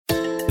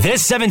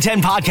This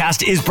 710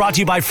 podcast is brought to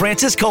you by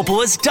Francis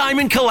Coppola's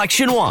Diamond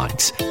Collection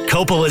Wines.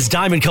 Coppola's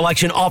Diamond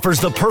Collection offers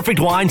the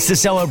perfect wines to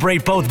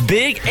celebrate both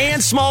big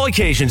and small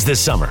occasions this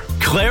summer.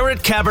 Claret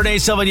Cabernet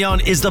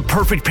Sauvignon is the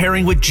perfect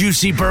pairing with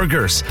juicy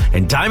burgers.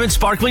 And Diamond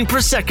Sparkling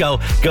Prosecco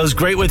goes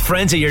great with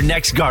friends at your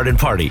next garden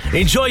party.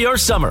 Enjoy your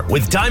summer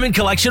with Diamond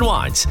Collection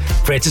Wines.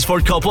 Francis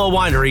Ford Coppola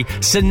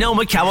Winery,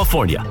 Sonoma,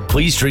 California.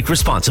 Please drink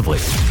responsibly.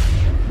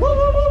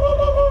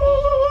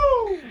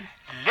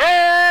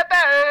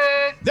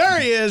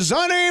 There he is,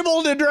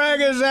 unable to drag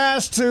his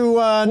ass to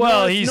North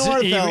LA.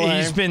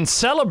 He's been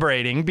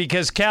celebrating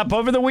because, Cap,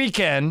 over the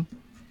weekend,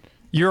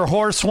 your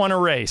horse won a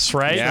race,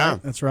 right? Yeah.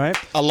 That's right.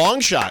 A long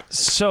shot.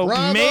 So,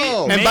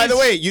 and by the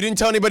way, you didn't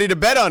tell anybody to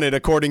bet on it,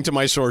 according to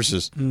my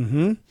sources.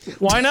 Mm-hmm.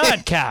 Why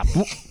not, Cap?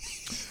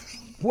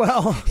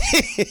 Well,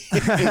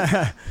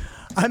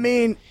 I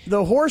mean,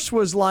 the horse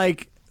was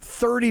like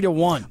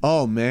 30-1.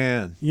 Oh,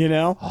 man. You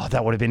know? Oh,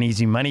 that would have been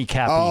easy money,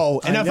 Cappy.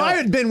 Oh, and if I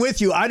had been with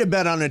you, I'd have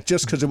bet on it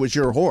just because it was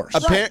your horse.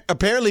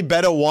 Apparently,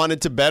 Beto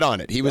wanted to bet on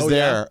it. He was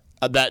there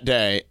that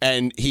day,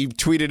 and he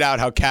tweeted out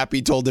how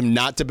Cappy told him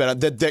not to bet on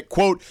that,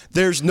 quote,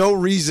 there's no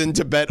reason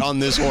to bet on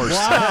this horse.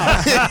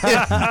 Wow.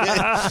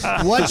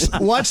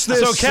 What's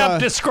this? So, Cap,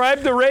 describe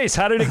the race.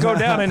 How did it go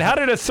down, and how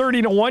did a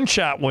 30-1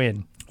 shot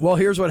win? Well,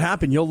 here's what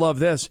happened. You'll love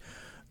this.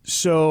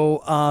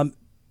 So,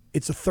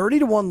 it's a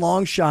 30-1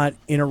 long shot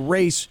in a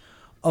race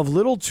of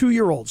little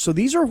 2-year-olds. So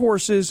these are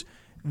horses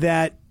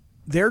that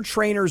their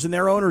trainers and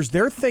their owners,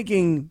 they're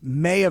thinking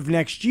May of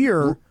next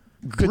year.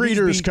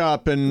 Breeders'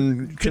 Cup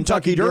and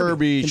Kentucky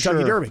Derby.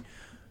 Kentucky Derby.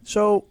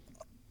 So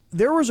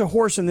there was a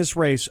horse in this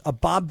race, a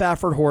Bob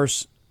Baffert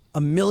horse.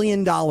 $1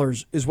 million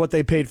is what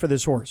they paid for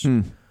this horse.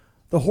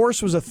 The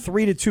horse was a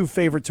 3-2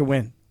 favorite to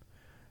win.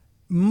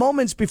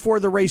 Moments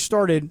before the race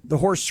started, the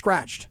horse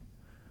scratched.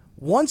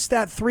 Once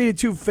that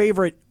 3-2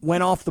 favorite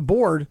went off the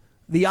board,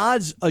 the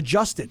odds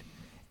adjusted.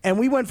 And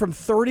we went from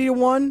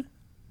 30-1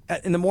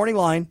 in the morning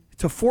line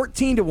to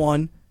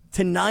 14-1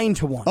 to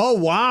 9-1. Oh,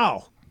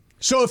 wow.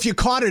 So if you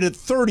caught it at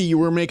 30, you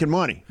were making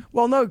money.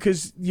 Well, no,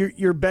 because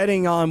you're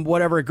betting on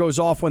whatever it goes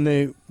off when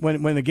the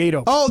gate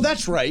opens. Oh,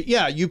 that's right.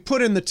 Yeah, you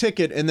put in the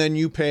ticket and then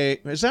you pay.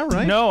 Is that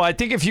right? No, I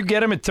think if you get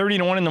them at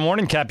 30-1 in the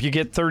morning, Cap, you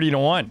get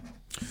 30-1.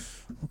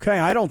 Okay,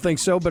 I don't think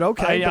so, but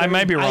okay. I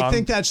might be wrong.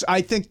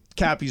 I think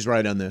Cappy's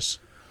right on this.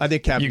 I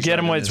think Cappy's you get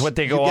them right as what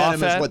they go off at? You get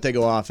them as what they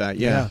go off at,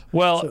 yeah.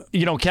 Well,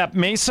 Cap,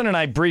 Mason and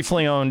I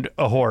briefly owned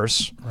a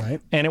horse.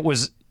 Right. And it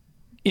was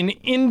an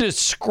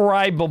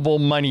indescribable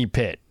money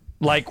pit.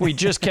 Like, we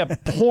just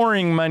kept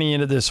pouring money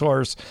into this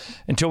horse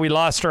until we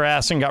lost our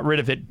ass and got rid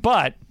of it.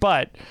 But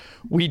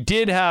we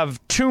did have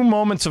 2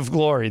 moments of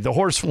glory. The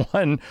horse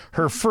won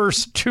her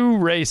first 2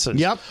 races.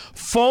 Yep.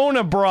 Phone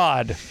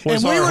Abroad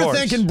was our horse. And we were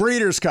thinking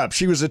Breeders' Cup.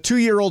 She was a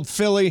 2-year-old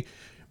filly.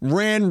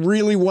 Ran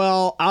really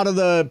well out of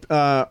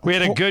the... we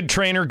had a good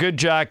trainer, good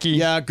jockey.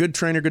 Yeah, good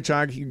trainer, good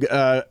jockey.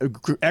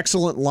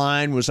 Excellent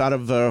line. Was out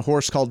of a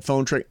horse called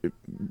Phone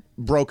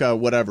broke a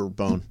whatever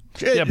bone.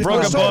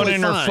 Broke a bone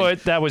in her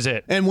foot. That was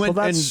it. And went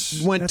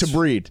to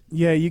breed.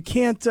 Yeah, you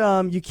can't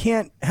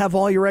have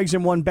all your eggs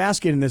in one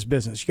basket in this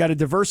business. You got to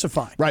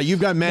diversify. Right, you've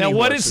got many Now,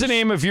 what horses. is the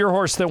name of your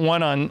horse that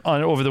won on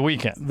over the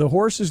weekend? The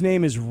horse's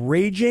name is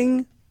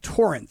Raging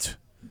Torrent.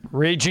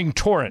 Raging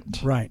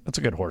Torrent. Right. That's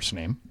a good horse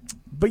name.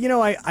 But,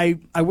 I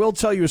will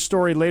tell you a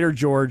story later,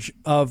 George,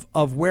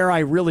 of where I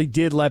really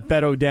did let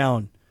Beto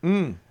down.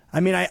 I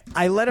mean,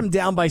 I let him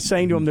down by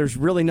saying to him there's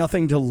really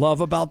nothing to love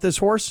about this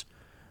horse.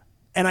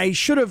 And I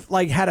should have,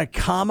 had a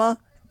comma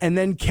and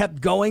then kept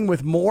going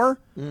with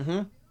more.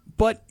 Mm-hmm.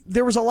 But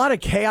there was a lot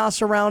of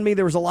chaos around me.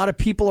 There was a lot of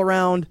people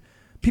around,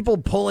 people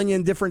pulling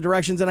in different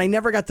directions. And I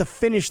never got to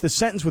finish the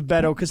sentence with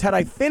Beto because had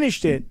I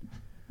finished it,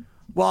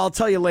 well, I'll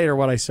tell you later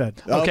what I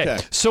said. Okay.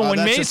 So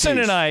when Mason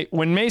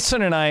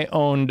and I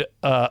owned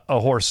a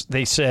horse,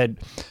 they said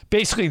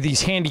basically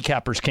these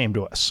handicappers came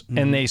to us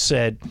and they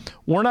said,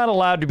 we're not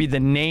allowed to be the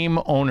name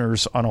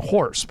owners on a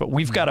horse, but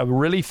we've got a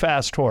really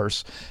fast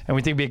horse and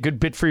we think it'd be a good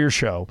bit for your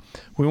show.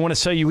 We want to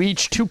sell you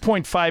each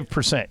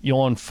 2.5%. You'll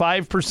own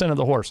 5% of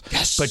the horse,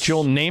 but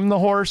you'll name the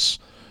horse.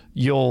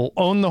 You'll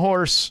own the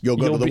horse. You'll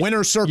go to the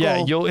winner's circle.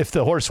 Yeah, if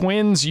the horse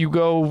wins, you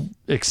go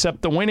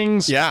accept the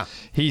winnings. Yeah.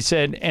 He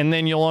said, and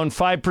then you'll own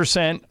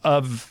 5%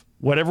 of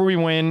whatever we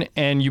win,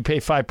 and you pay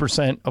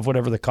 5% of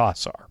whatever the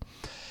costs are.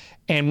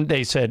 And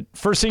they said,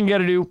 first thing you got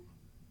to do,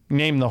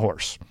 name the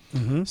horse.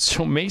 Mm-hmm.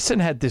 So Mason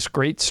had this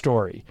great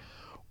story.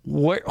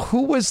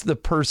 Who was the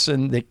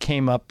person that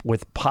came up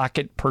with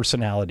Pocket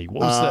Personality?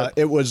 What was that?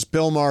 It was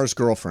Bill Maher's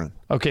girlfriend.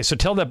 Okay, so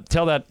tell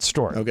that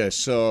story. Okay,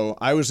 so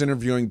I was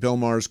interviewing Bill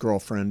Maher's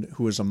girlfriend,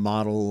 who was a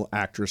model,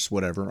 actress,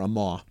 whatever, a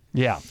ma.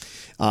 Yeah.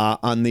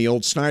 On the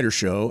old Snyder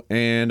show,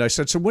 and I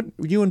said, "So what?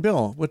 You and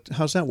Bill?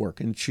 How's that work?"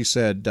 And she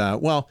said,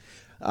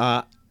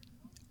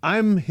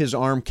 I'm his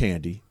arm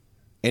candy,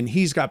 and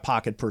he's got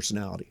Pocket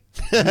Personality."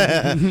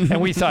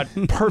 And we thought,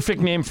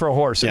 perfect name for a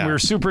horse. And Yeah. we were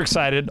super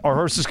excited. Our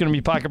horse is going to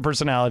be Pocket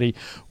Personality.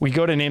 We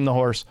go to name the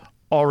horse.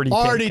 Already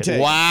taken.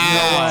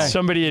 Wow.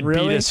 Somebody had beat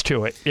us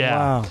to it. Yeah.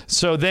 Wow.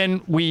 So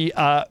then we,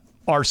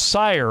 our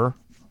sire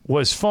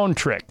was Phone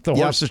Trick. The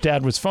horse's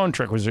dad was Phone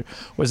Trick, was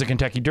a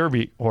Kentucky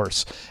Derby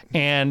horse,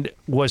 and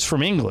was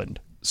from England.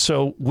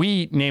 So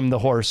we named the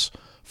horse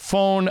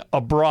Phone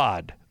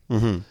Abroad.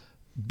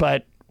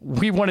 But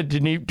we wanted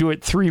to do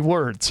it 3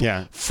 words.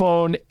 Yeah.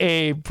 Phone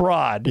a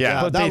broad.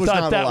 Yeah, but that they was thought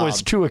not that allowed.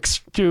 was too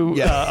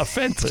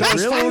offensive. So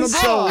it's phone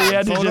So we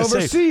had to Phone just say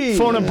overseas.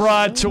 phone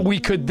abroad, so we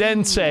could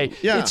then say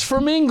it's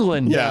from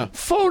England. Yeah.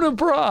 Phone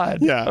abroad.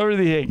 Yeah.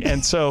 Everything.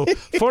 And so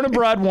Phone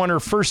abroad won her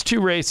first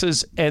 2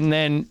 races, and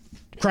then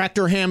Cracked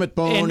her hammock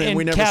bone, and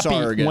we never Cappy, saw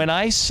her again. when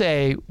I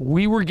say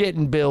we were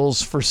getting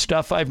bills for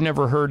stuff I've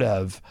never heard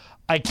of,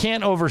 I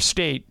can't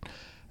overstate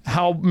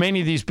how many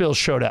of these bills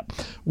showed up.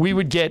 We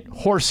would get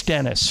horse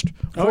dentist,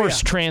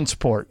 horse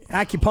transport,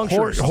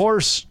 Acupuncturist.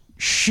 horse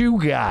shoe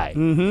guy.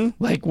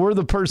 Like, we're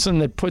the person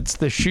that puts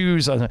the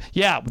shoes on.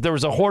 Yeah, there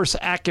was a horse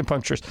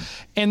acupuncturist.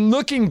 And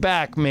looking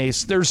back,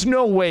 Mace, there's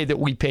no way that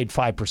we paid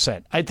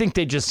 5%. I think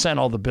they just sent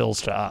all the bills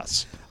to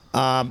us.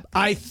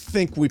 I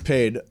think we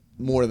paid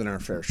more than our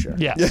fair share.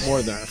 Yeah.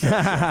 More than our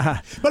fair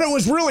share. But it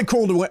was really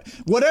cool to win.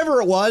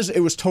 Whatever it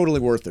was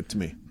totally worth it to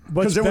me.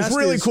 Because it was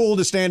really cool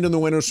to stand in the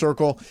winner's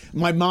circle.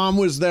 My mom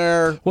was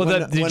there.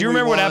 Well, did you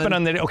remember what happened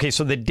on the day? Okay,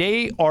 so the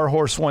day our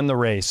horse won the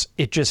race,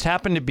 it just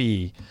happened to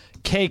be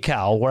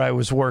KCAL, where I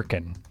was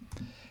working,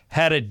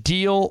 had a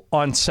deal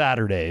on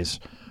Saturdays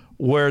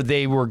where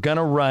they were going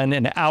to run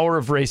an hour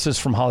of races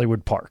from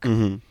Hollywood Park.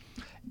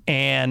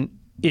 And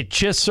it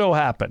just so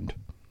happened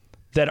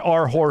that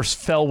our horse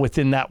fell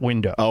within that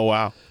window. Oh,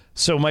 wow.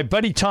 So my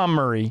buddy Tom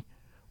Murray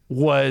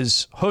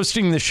was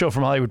hosting the show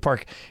from Hollywood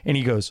Park, and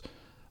he goes,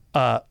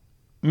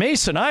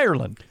 Mason,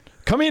 Ireland,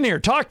 come in here,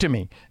 talk to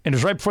me. And it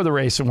was right before the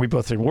race, and we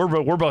both said, we're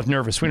both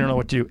nervous. We don't know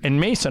what to do. And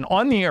Mason,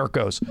 on the air,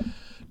 goes,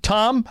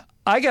 Tom,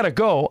 I got to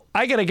go.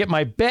 I got to get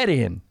my bet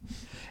in.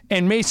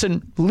 And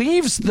Mason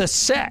leaves the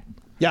set.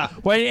 Yeah.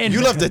 And,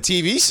 You left the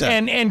TV set.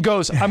 and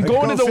goes, I'm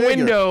going to the figure.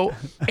 window.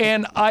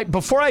 And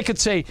before I could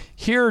say,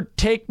 here,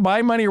 take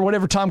my money or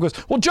whatever, Tom goes,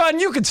 well, John,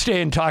 you can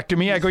stay and talk to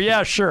me. I go,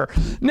 yeah, sure.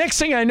 Next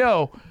thing I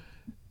know,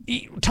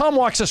 Tom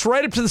walks us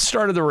right up to the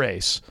start of the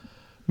race.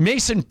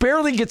 Mason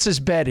barely gets his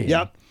bet in.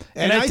 Yep.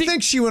 And I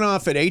think she went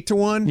off at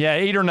 8-1. Yeah,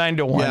 8 or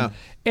 9-1. Yeah.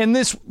 And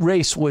this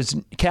race was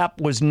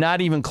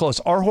not even close.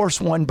 Our horse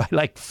won by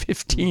like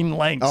 15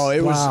 lengths. Oh,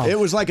 it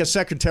was like a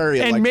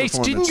secretariat. And Mace,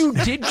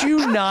 performance. did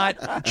you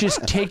not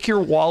just take your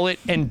wallet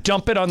and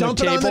dump it on the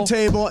table? Dump it on the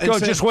table and go,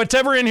 say, just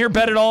whatever in here,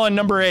 bet it all on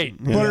number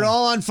 8. Put it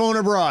all on Phone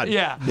Abroad.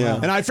 Yeah.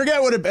 And I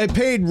forget what it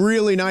paid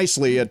really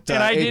nicely at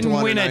And I didn't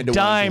 8-1 win and a 9-1.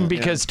 dime Yeah.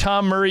 because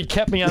Tom Murray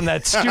kept me on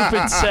that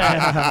stupid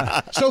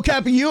set. So,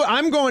 Cappy,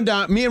 I'm going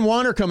down. Me and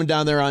Juan are coming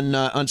down there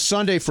on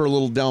Sunday for a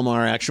little Del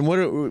Mar action.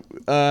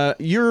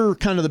 You're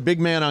kind of the big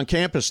man on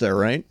campus there,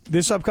 right?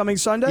 This upcoming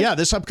Sunday?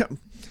 Yeah,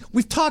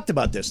 we've talked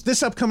about this.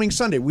 This upcoming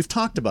Sunday, we've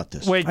talked about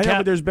this. Wait, I know, Cap,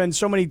 but there's been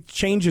so many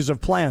changes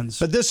of plans.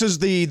 But this is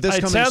this it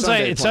coming sounds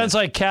Sunday. like sounds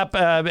like Cap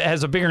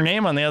has a bigger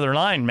name on the other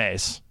line,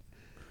 Mace.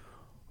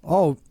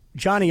 Oh,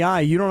 Johnny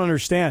I, you don't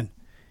understand.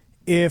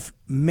 If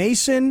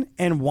Mason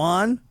and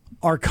Juan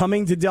are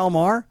coming to Del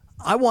Mar,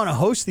 I want to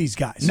host these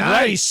guys.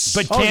 Nice.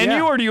 But Oh, can yeah.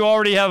 you, or do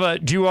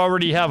you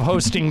already have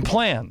hosting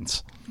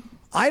plans?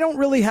 I don't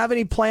really have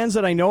any plans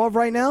that I know of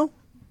right now,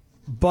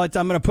 but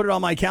I'm going to put it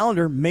on my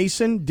calendar.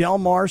 Mason, Del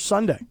Mar,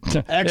 Sunday.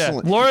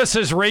 Excellent. Yeah. Laura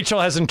says Rachel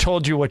hasn't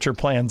told you what your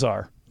plans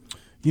are.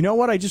 You know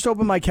what? I just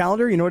opened my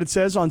calendar. You know what it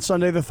says on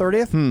Sunday the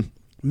 30th?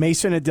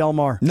 Mason at Del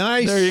Mar.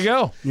 Nice. There you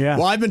go. Yeah.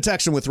 Well, I've been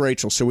texting with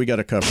Rachel, so we got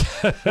to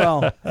cover.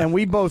 Well, and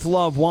we both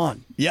love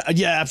Juan. Yeah,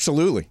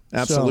 absolutely. So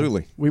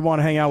Absolutely. we want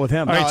to hang out with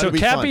him. All right, so it'll be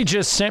Cappy fun.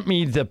 just sent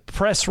me the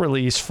press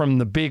release from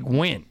the big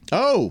win.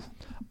 Oh.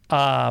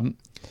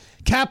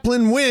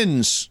 Kaplan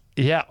wins.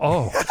 Yeah.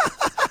 Oh.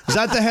 Is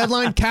that the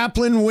headline?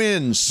 Kaplan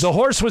wins. The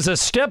horse was a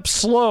step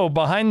slow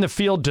behind the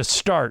field to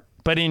start,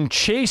 but in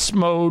chase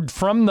mode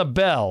from the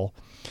bell,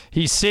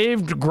 he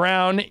saved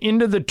ground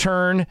into the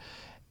turn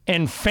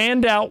and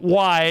fanned out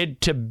wide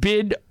to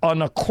bid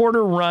on a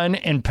quarter run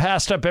and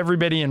passed up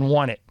everybody and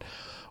won it.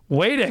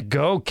 Way to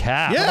go,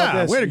 Cap.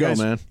 Yeah, way to You go, guys-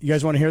 man. You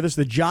guys want to hear this?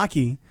 The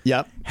jockey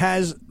Yep.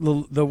 has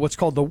the what's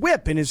called the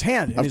whip in his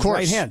hand, in his course.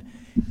 right hand.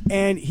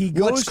 And he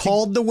goes What's to-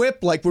 called the whip?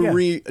 Like, Yeah.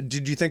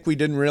 did you think we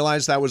didn't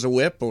realize that was a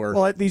whip? Or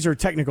Well, these are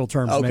technical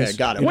terms. Okay, Mace.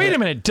 got it. Wait a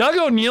minute. Doug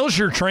O'Neill's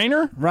your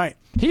trainer? Right.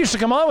 He used to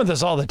come on with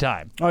us all the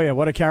time. Oh, yeah.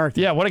 What a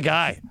character. Yeah, what a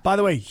guy. By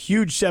the way,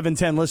 huge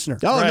 710 listener.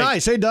 Oh, Right.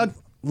 nice. Hey, Doug.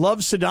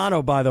 Loves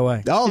Sedano, by the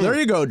way. Oh, there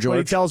you go, What he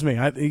George. tells me.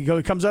 He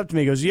comes up to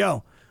me, he goes,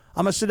 yo,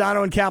 I'm a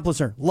Sedano and Cap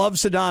listener. Love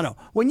Sedano.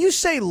 When you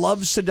say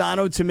love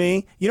Sedano to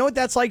me, you know what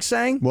that's like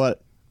saying?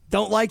 What?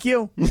 Don't like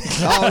you. Oh, is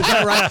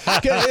that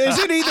right? Is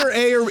it either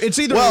A or it's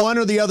either one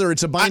or the other?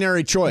 It's a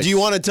binary choice. Do you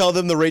want to tell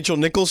them the Rachel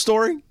Nichols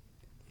story?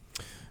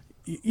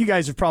 You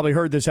guys have probably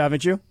heard this,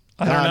 haven't you?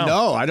 I don't know.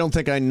 No, I don't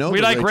think I know. We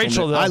the like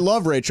Rachel, though. I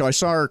love Rachel. I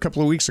saw her a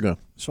couple of weeks ago.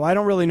 So I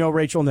don't really know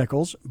Rachel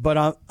Nichols,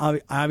 but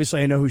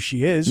obviously I know who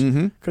she is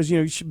because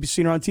you should be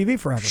seeing her on TV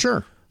forever.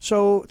 Sure.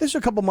 So this is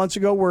a couple months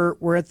ago.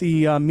 We're at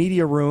the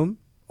media room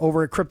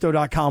over at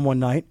Crypto.com one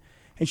night,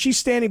 and she's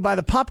standing by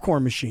the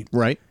popcorn machine.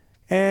 Right.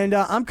 And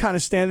I'm kind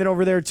of standing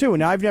over there, too.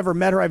 And I've never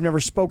met her. I've never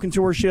spoken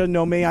to her. She doesn't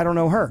know me. I don't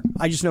know her.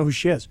 I just know who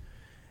she is.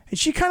 And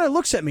she kind of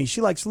looks at me. She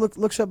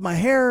looks up my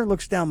hair,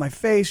 looks down my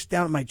face,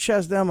 down at my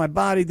chest, down my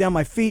body, down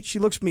my feet. She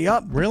looks me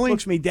up. Really?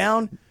 Looks me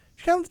down.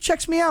 She kind of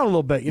checks me out a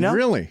little bit,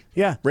 Really?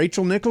 Yeah.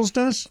 Rachel Nichols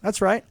does?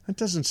 That's right. That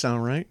doesn't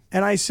sound right.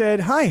 And I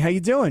said, hi, how you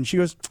doing? She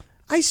goes,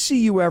 I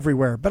see you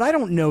everywhere, but I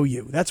don't know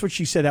you. That's what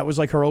she said. That was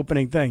like her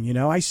opening thing,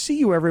 I see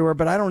you everywhere,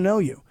 but I don't know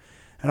you.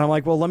 And I'm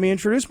like, well, let me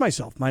introduce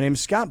myself. My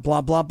name's Scott,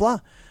 blah, blah, blah.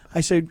 I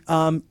said,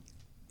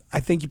 I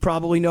think you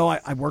probably know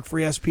I work for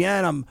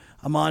ESPN.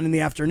 I'm on in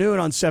the afternoon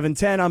on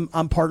 710.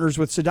 I'm partners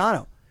with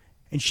Sedano.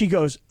 And she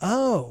goes,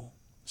 oh,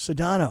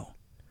 Sedano.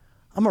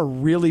 I'm a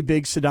really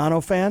big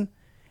Sedano fan.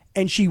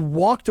 And she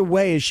walked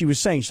away as she was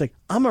saying, she's like,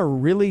 I'm a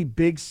really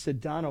big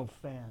Sedano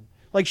fan.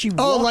 Like she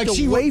walked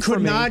away could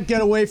from me. not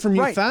get away from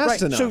you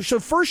fast enough. So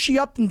first she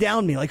upped and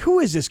down me, like, who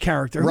is this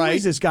character? Who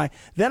is this guy?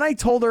 Then I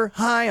told her,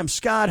 hi, I'm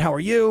Scott. How are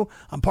you?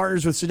 I'm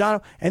partners with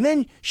Sedano. And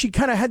then she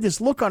kind of had this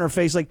look on her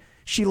face, like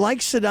she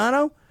likes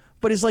Sedano,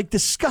 but is like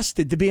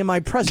disgusted to be in my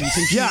presence,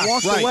 and she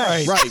walked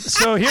away. Right.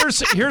 So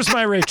here's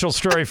my Rachel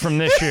story from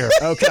this year.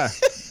 Okay.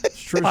 It's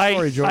true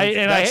story, George.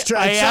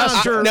 I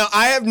asked her. Now,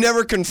 I have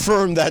never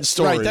confirmed that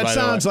story. Right, that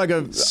sounds like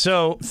a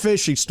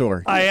fishy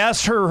story. I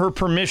asked her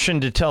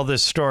permission to tell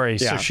this story,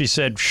 so she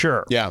said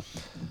sure. Yeah.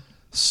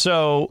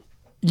 So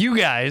you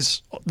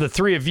guys, the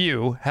three of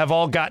you, have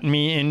all gotten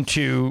me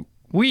into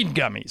weed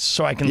gummies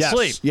so I can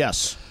sleep.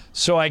 Yes.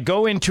 So I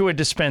go into a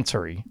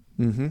dispensary.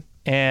 Mm-hmm.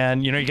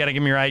 And, you got to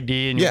give me your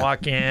ID, and you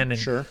walk in, and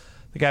the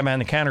guy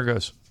behind the counter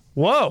goes,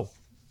 whoa.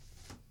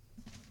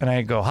 And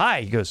I go,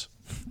 hi. He goes,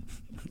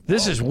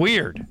 this is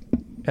weird.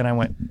 And I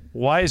went,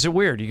 why is it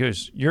weird? He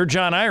goes, you're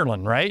John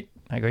Ireland, right?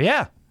 I go,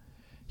 yeah.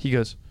 He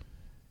goes,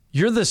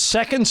 you're the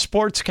second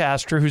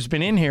sportscaster who's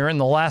been in here in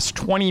the last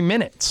 20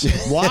 minutes.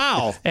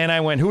 Wow. And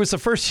I went, who was the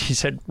first? He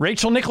said,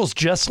 Rachel Nichols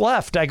just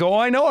left. I go, oh,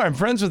 I know her. I'm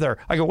friends with her.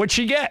 I go, what'd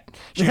she get?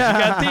 She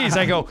got these.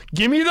 I go,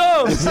 give me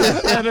those.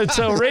 And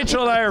so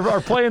Rachel and I are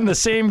playing the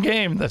same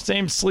game, the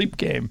same sleep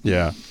game.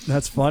 Yeah.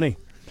 That's funny.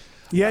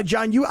 Yeah,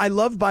 John, I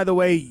love, by the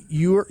way,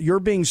 you're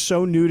being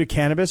so new to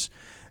cannabis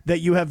that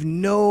you have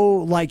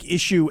no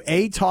issue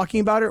A,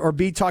 talking about it, or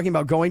B, talking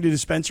about going to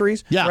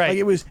dispensaries. Yeah, right.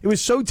 Like it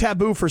was so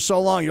taboo for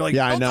so long. You're like,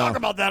 I don't know. talk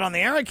about that on the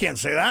air. I can't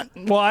say that.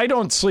 Well, I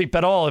don't sleep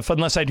at all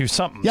unless I do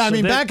something. Yeah,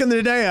 back in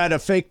the day, I had a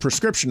fake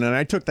prescription, and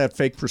I took that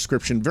fake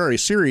prescription very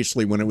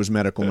seriously when it was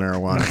medical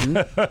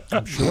marijuana.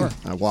 I'm sure.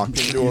 I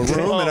walked into a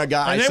room, and a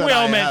guy. And then we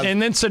all met,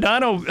 and then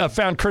Sedano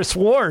found Chris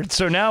Ward,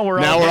 so now we're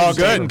all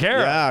good. taken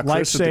care of. Yeah,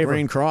 Chris at the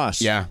Green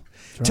Cross. Yeah.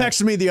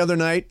 Texted me the other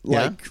night,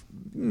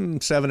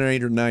 7 or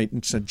 8 at night,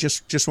 and said,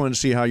 just wanted to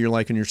see how you're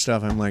liking your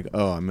stuff. I'm like,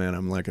 oh man,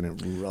 I'm liking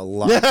it a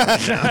lot.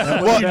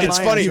 Well, it's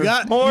funny.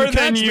 More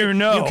than you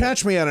know. You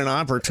catch me at an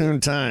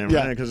opportune time,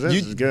 because this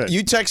is good.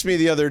 You text me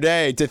the other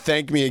day to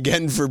thank me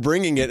again for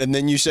bringing it, and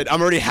then you said,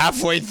 I'm already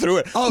halfway through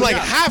it. I'm like,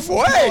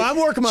 halfway? Oh, I'm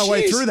working my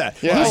way through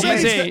that. Yeah.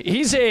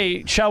 He's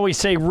a, shall we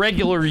say,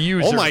 regular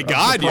user. Oh my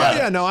God, yeah. Oh,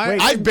 yeah, no,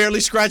 I've barely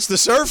scratched the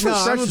surface. No,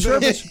 I'm a bit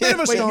of a Wait,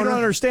 you stoner. don't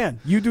understand.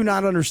 You do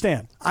not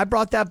understand. I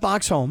brought that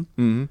box home.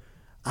 Mm-hmm.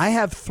 I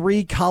have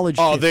 3 college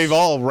kids. Oh, they've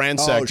all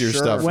ransacked your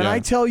stuff. When I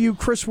tell you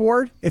Chris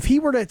Ward, if he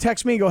were to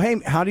text me and go, hey,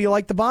 how do you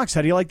like the box?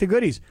 How do you like the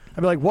goodies?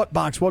 I'd be like, what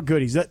box? What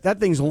goodies? That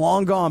thing's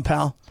long gone,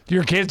 pal.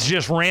 Your kids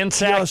just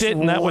ransacked it,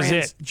 and that was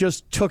it.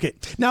 Just took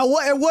it. Now,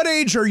 at what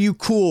age are you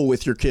cool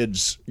with your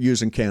kids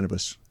using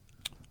cannabis?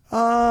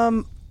 They're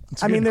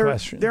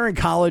in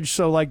college,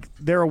 so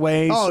they're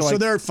away. Oh, so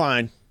they're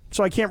fine.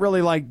 So I can't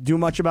really do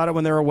much about it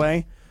when they're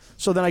away.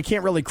 So then I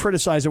can't really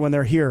criticize it when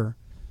they're here.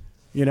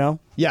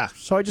 Yeah.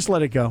 So I just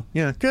let it go.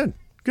 Yeah, good.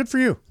 Good for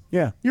you.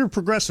 Yeah. You're a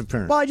progressive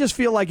parent. Well, I just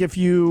feel like if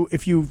you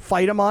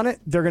fight them on it,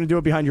 they're going to do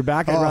it behind your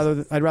back.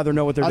 I'd rather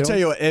know what they're doing. I'll tell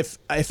you what, if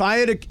I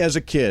had, as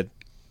a kid,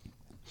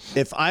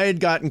 if I had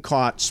gotten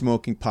caught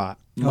smoking pot,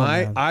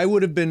 I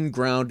would have been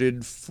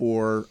grounded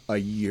for a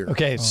year.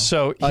 Okay,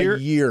 so a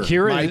year.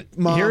 My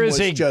mom was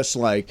just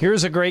like,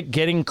 here's a great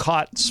getting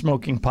caught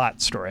smoking pot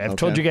story. I've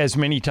told you guys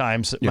many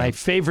times that my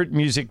favorite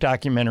music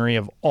documentary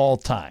of all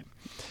time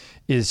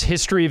is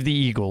History of the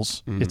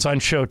Eagles. Mm-hmm. It's on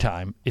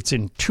Showtime. It's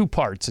in 2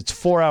 parts. It's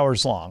 4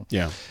 hours long.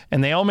 Yeah.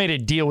 And they all made a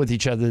deal with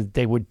each other that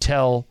they would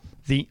tell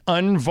the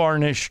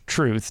unvarnished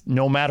truth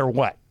no matter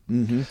what.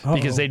 Mm-hmm.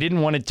 Because they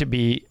didn't want it to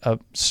be...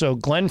 So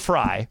Glenn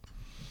Frey,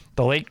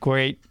 the late,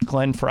 great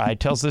Glenn Frey,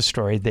 tells this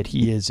story that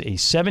he is a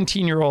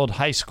 17-year-old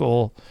high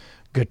school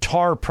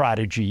guitar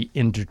prodigy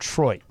in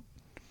Detroit.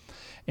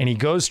 And he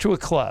goes to a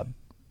club,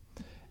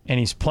 and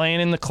he's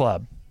playing in the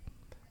club,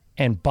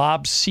 and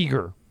Bob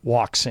Seger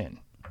walks in.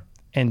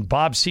 And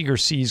Bob Seger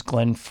sees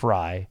Glenn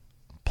Frey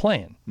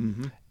playing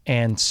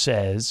and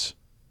says,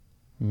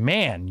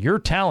 man, you're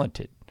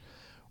talented.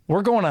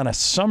 We're going on a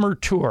summer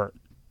tour.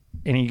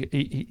 And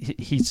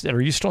he said,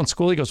 are you still in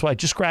school? He goes, well, I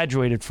just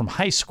graduated from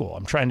high school.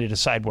 I'm trying to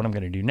decide what I'm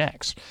going to do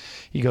next.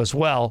 He goes,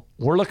 well,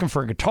 we're looking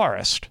for a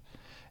guitarist.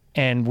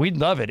 And we'd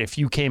love it if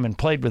you came and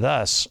played with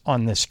us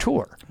on this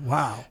tour.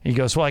 Wow. He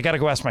goes, well, I got to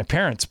go ask my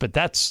parents, but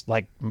that's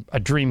like a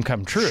dream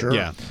come true. Sure.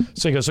 Yeah.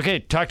 So he goes, okay,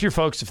 talk to your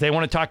folks. If they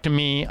want to talk to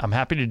me, I'm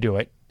happy to do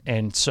it.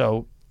 And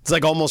so... It's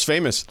like Almost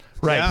Famous.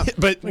 Right. Yeah.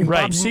 But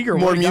Bob Seger,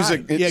 more what a guy.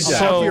 music. Yeah, exactly.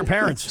 Talk So to your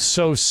parents.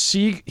 So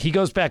he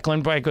goes back,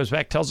 Glenn Bryant goes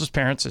back, tells his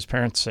parents. His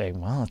parents say,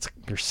 well,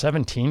 you're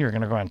 17. You're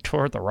going to go on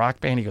tour with the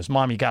rock band. He goes,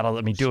 Mom, you got to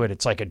let me do it.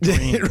 It's like a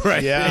dream.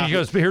 Right. Yeah. And he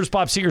goes, but here's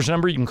Bob Seger's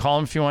number. You can call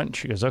him if you want. And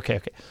she goes, okay.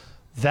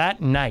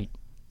 That night,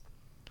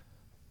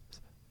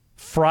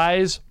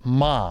 Fry's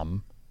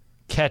mom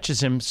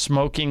catches him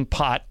smoking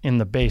pot in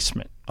the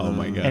basement. Oh,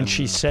 my God. And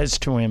she says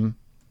to him,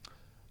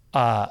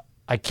 I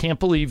can't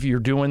believe you're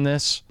doing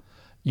this.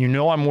 You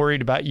know I'm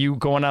worried about you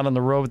going out on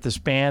the road with this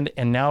band,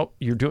 and now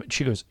you're doing.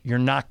 She goes, you're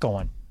not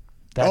going.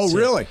 That's Oh,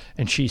 really? it.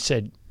 And she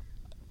said,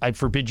 I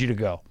forbid you to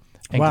go.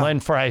 And Wow. Glenn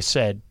Fry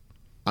said,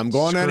 I'm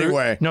going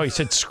anyway. no, he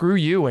said, screw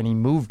you, and he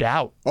moved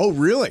out Oh,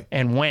 really?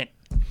 and went.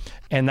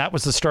 And that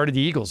was the start of the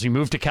Eagles. He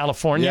moved to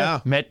California, Yeah.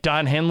 met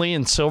Don Henley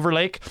in Silver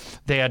Lake.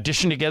 They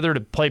auditioned together to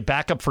play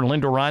backup for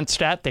Linda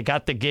Ronstadt. They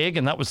got the gig,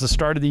 and that was the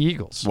start of the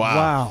Eagles.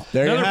 Wow.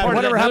 There you Another have part it.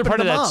 of that- Whatever another happened part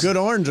to of the that- mom? Good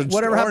origin.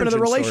 Whatever happened to the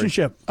origin story.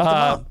 relationship? with the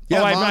mom?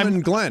 Yeah, Oh, Mom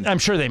and Glenn. I'm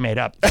sure they made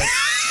up. What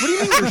do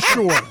you mean you're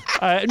sure?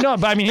 No,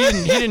 but I mean,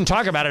 he didn't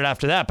talk about it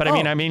after that. But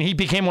I mean, he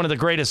became one of the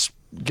greatest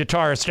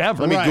guitarists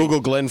ever. Let me Right.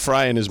 Google Glenn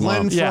Fry and his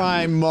mom. Glenn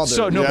Fry mother.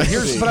 So, no, but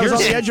here's- But I was on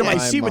the Here's- edge of my My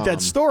seat with mom.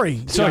 that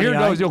story. So Johnny, here,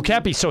 I- no,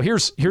 Cappy. So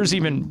here's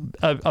even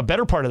a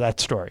better part of that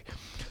story.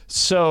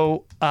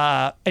 So,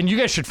 and you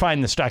guys should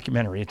find this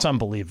documentary. It's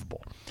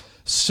unbelievable.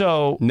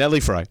 So,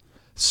 Nellie Fry.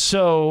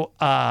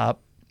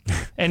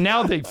 and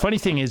now the funny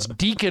thing is,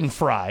 Deacon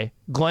Fry,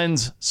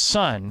 Glenn's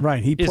son,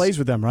 Right, he plays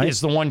with them, right?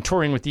 Is the one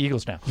touring with the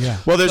Eagles now. Yeah.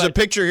 Well, there's a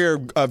picture here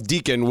of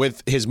Deacon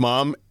with his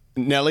mom,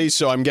 Nellie,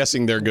 so I'm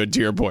guessing they're good, to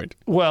your point.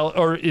 Well,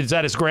 or is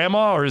that his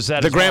grandma, or is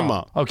that The his mom?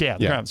 grandma. Okay, yeah,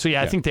 the Yeah. grandma. So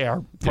I think they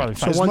are probably fine.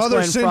 So His once mother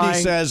Glenn Cindy Fry-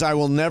 says, I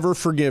will never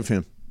forgive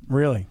him.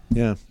 Really?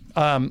 Yeah.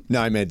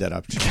 No, I made that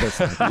up. They're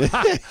fine.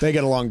 They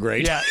get along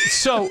great. Yeah.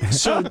 So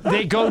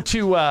they go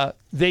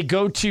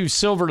to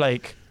Silver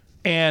Lake,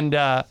 and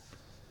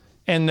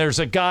there's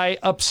a guy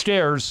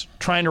upstairs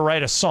trying to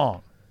write a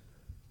song,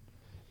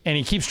 and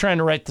he keeps trying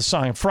to write the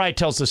song. And Fry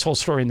tells this whole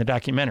story in the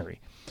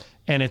documentary,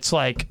 and it's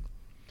like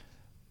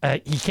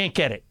he can't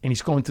get it, and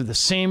he's going through the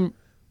same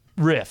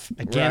riff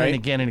again Right. and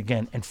again and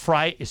again. And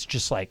Fry is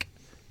just like,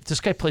 if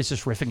this guy plays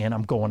this riff again,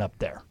 I'm going up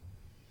there.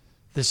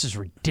 This is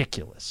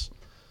ridiculous.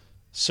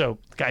 So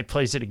the guy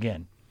plays it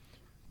again.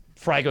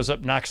 Fry goes up,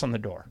 knocks on the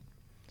door,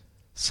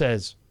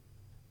 says,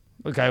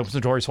 the guy opens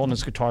the door, he's holding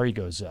his guitar. He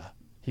goes,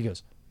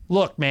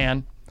 look,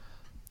 man,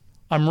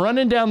 I'm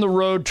running down the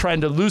road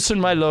trying to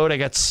loosen my load. I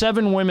got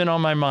 7 women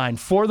on my mind,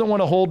 4 that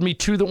want to hold me,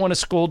 2 that want to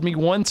scold me.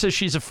 1 says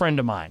she's a friend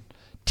of mine.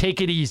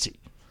 Take it easy.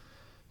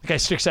 The guy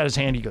sticks out his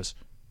hand. He goes,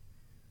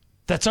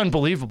 that's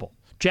unbelievable.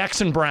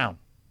 Jackson Brown.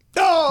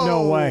 Oh,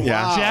 No way.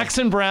 Wow.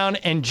 Jackson Brown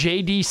and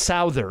J.D.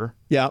 Souther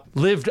Yeah.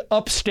 lived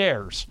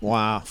upstairs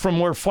Wow. from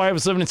where Fry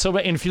was living in Silver.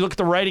 And if you look at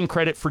the writing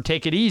credit for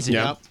Take It Easy,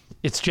 Yeah.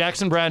 it's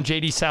Jackson Brown,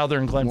 J.D. Souther,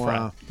 and Glenn Fry.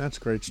 Wow. That's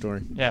a great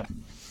story. Yeah.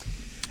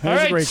 That All was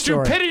a right, great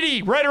story.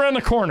 stupidity right around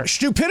the corner.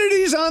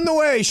 Stupidity's on the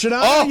way.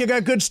 Shadana, you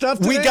got good stuff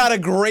today? We got a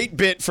great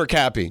bit for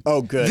Cappy.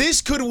 Oh, good.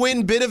 This could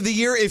win Bit of the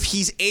Year if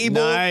he's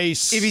able.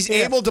 Nice. If he's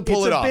If. able to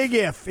pull It's it a off. big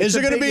if. Is It's it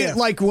a going to big be if.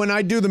 like when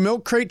I do the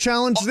milk crate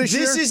challenge this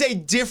year? This is a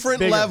different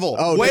Bigger. level.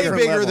 Oh, way different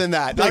bigger level. than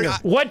that. Bigger.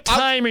 Like, What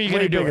time are you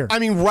going to do bigger. it? I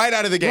mean, right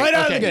out of the gate. Right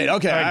out of Okay. the gate.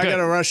 Okay, All right, I good. got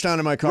to rush down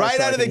to my car. Right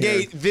so out I of the can hear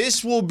gate,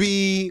 this will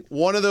be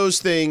one of those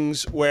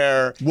things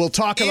where We'll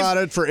talk about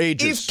it for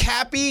ages. If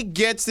Cappy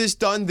gets this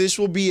done, this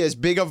will be as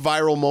big a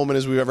viral moment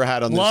as we've ever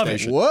had on this Love it.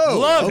 station. Whoa.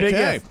 Love it. Big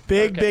okay. if.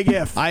 Big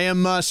if. I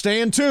am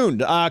staying tuned.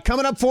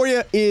 Coming up for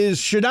you is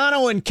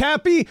Shadano and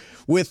Cappy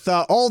with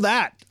all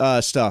that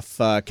stuff.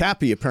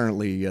 Cappy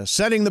apparently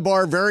setting the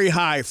bar very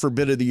high for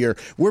Bit of the Year.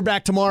 We're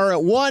back tomorrow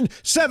at 1,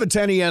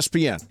 710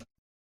 ESPN.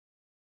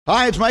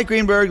 Hi, it's Mike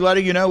Greenberg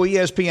letting you know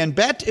ESPN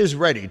Bet is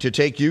ready to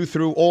take you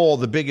through all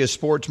the biggest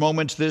sports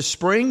moments this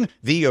spring.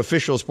 The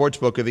official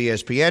sportsbook of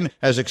ESPN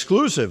has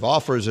exclusive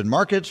offers and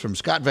markets from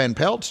Scott Van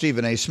Pelt,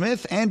 Stephen A.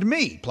 Smith, and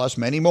me, plus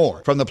many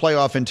more. From the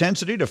playoff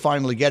intensity to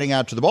finally getting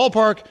out to the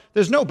ballpark,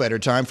 there's no better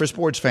time for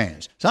sports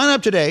fans. Sign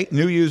up today.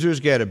 New users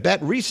get a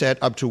bet reset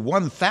up to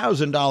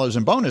 $1,000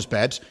 in bonus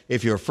bets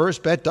if your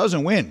first bet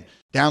doesn't win.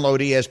 Download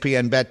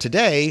ESPN Bet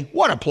today.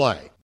 What a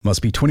play.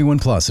 Must be 21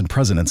 plus and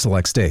present in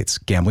select states.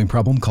 Gambling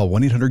problem? Call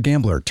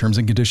 1-800-GAMBLER. Terms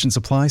and conditions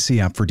apply. See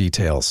app for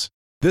details.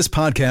 This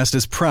podcast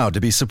is proud to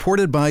be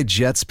supported by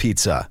Jets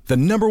Pizza, the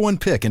 #1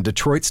 pick in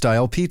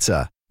Detroit-style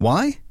pizza.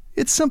 Why?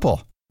 It's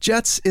simple.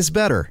 Jets is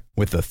better.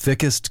 With the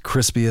thickest,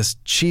 crispiest,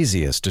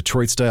 cheesiest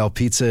Detroit-style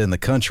pizza in the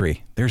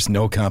country, there's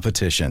no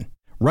competition.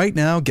 Right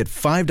now, get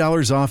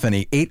 $5 off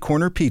any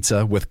 8-corner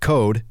pizza with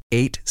code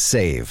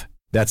 8SAVE.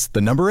 That's the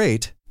number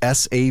 8,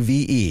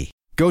 S-A-V-E.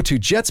 Go to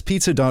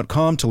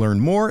jetspizza.com to learn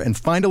more and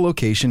find a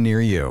location near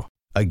you.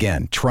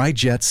 Again, try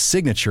Jet's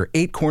signature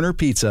 8-corner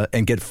pizza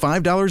and get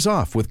 $5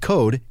 off with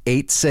code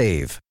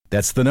 8SAVE.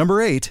 That's the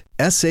number 8,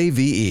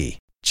 S-A-V-E.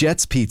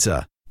 Jet's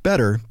Pizza.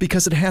 Better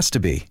because it has to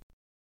be.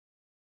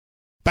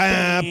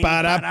 Ba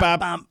ba da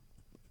ba.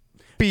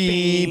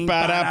 Beep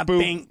ba da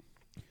boop.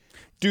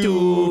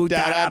 Do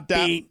da da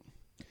da.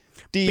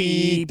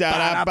 Dee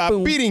da da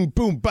ba. Beating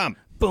boom bump.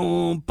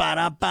 Boom, ba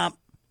da bop.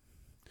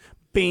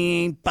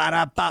 Bing, ba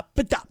da bop,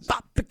 ba da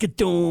bop, ba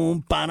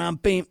doom, ba da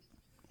bing.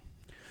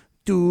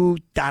 Do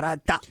da da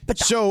da.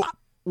 So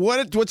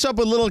what's up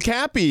with Little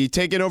Cappy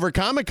taking over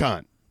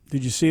Comic-Con?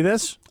 Did you see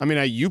this? I mean,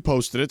 you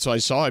posted it, so I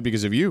saw it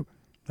because of you.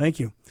 Thank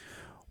you.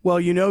 Well,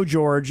 you know,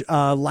 George,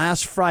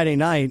 last Friday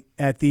night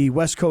at the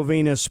West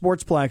Covina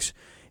Sportsplex,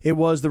 it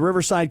was the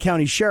Riverside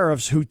County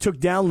Sheriffs who took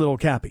down Little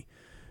Cappy,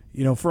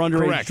 for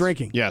underage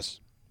drinking. Yes.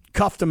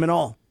 Cuffed him and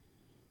all.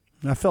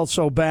 And I felt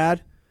so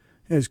bad.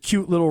 His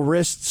cute little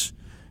wrists,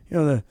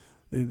 the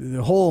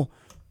whole,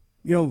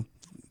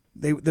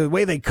 the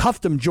way they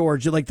cuffed him,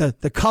 George, like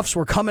the cuffs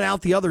were coming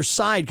out the other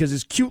side because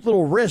his cute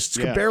little wrists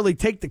could barely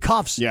take the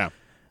cuffs. Yeah.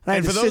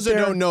 And for those that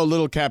don't know,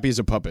 Little Cappy is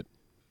a puppet.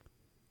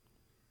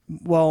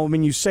 Well, I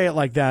mean, you say it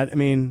like that. I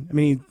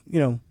mean,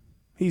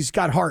 he's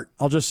got heart.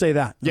 I'll just say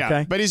that. Yeah,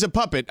 okay? but he's a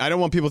puppet. I don't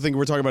want people thinking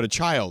we're talking about a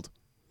child.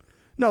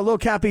 No, Lil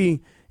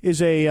Cappy is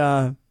he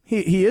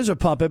is a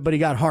puppet, but he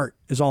got heart,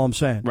 is all I'm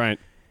saying. Right.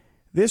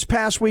 This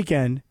past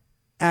weekend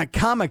at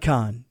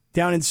Comic-Con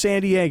down in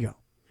San Diego,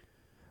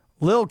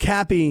 Lil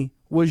Cappy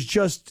was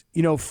just,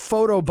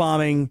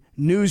 photobombing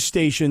news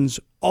stations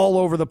all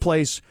over the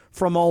place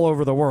from all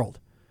over the world.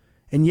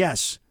 And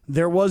yes,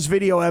 there was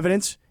video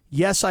evidence.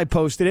 Yes, I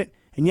posted it.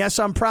 And yes,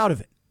 I'm proud of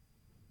it.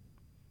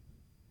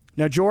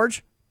 Now,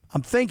 George,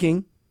 I'm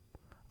thinking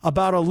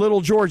about a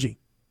little Georgie.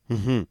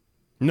 Mm-hmm.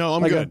 No,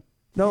 I'm good.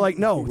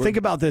 Think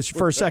about this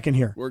for a second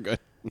here. We're good.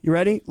 You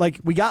ready? Like,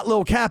 we got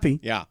Lil Cappy.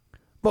 Yeah.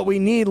 But we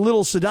need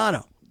Little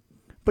Sedano.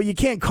 But you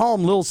can't call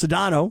him Little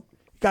Sedano.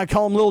 You got to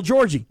call him Little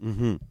Georgie.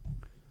 Mm-hmm.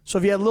 So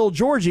if you had Little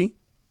Georgie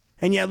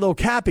and you had Lil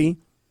Cappy,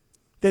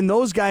 then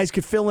those guys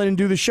could fill in and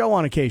do the show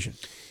on occasion.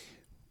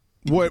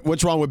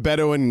 What's wrong with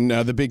Beto and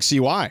the Big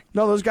CY?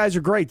 No, those guys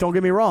are great. Don't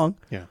get me wrong.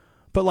 Yeah.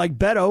 But like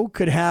Beto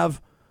could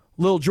have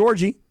Lil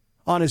Georgie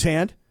on his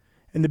hand,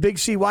 and the Big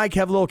CY could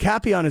have Lil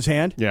Cappy on his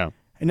hand. Yeah.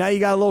 And now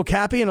you got a Lil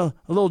Cappy and a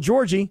Lil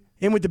Georgie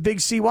in with the Big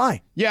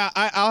CY. Yeah,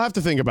 I'll have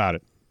to think about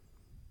it.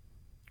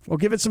 Well,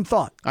 give it some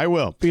thought. I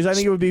will. Because I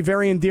think it would be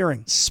very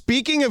endearing.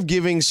 Speaking of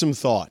giving some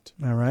thought.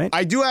 All right.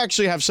 I do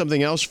actually have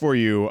something else for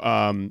you.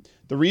 The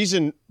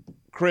reason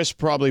Chris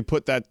probably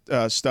put that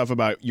stuff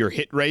about your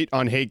hit rate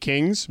on Hey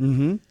Kings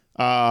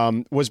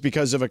was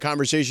because of a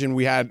conversation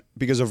we had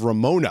because of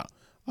Ramona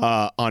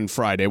on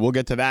Friday. We'll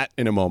get to that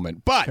in a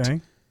moment. But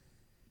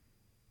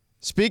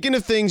speaking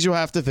of things you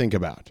have to think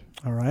about.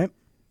 All right.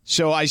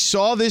 So I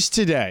saw this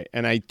today,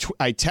 and I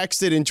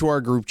texted into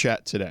our group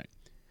chat today.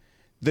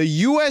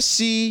 The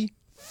USC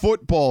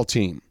football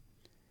team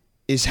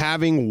is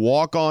having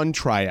walk-on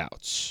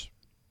tryouts.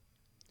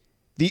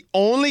 The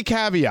only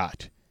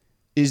caveat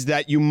is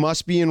that you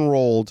must be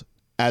enrolled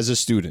as a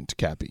student,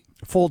 Cappy.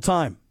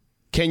 Full-time.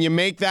 Can you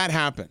make that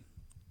happen?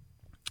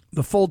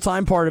 The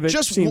full-time part of it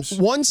just seems...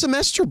 one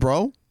semester,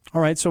 bro.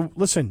 All right, so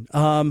listen.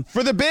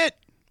 For the bit.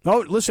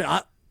 Oh, listen,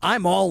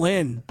 I'm all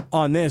in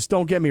on this.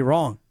 Don't get me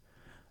wrong.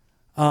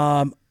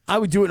 I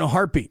would do it in a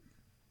heartbeat.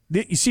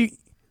 You see...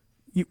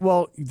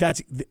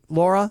 that's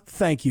Laura.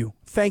 Thank you,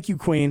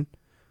 Queen.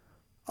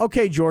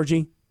 Okay,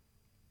 Georgie,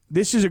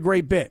 this is a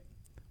great bit.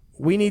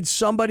 We need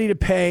somebody to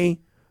pay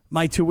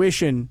my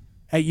tuition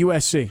at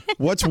USC.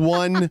 What's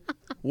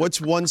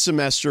one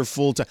semester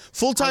full time?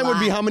 Full time would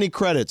be how many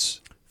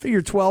credits?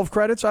 Figure 12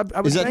 credits. I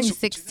would think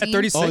 16. At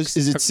 36. Oh,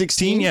 is it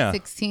 16? Yeah.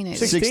 16.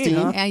 16,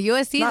 huh? And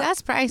USC,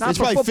 that's pricey. Not It's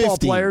for probably football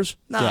 15. players.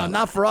 No, Yeah.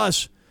 not for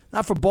us.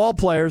 Not for ball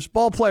players.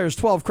 Ball players,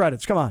 12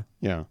 credits. Come on.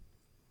 Yeah.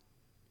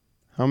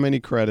 How many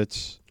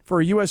credits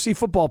For a USC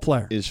football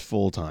player. is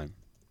full time?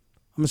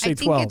 I'm going to say I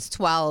think 12. it's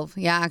 12.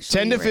 Yeah, actually.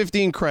 10 to you're right.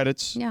 15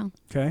 credits. Yeah.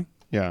 Okay.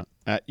 Yeah,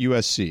 at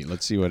USC.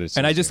 Let's see what it says.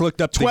 And I just here.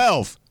 looked up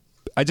 12.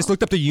 I just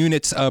looked up the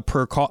units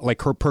per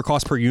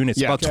cost per unit.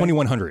 It's Yeah. about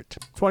 2,100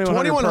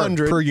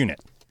 $2,100 per unit.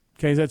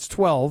 Okay, that's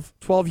 12.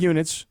 12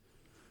 units.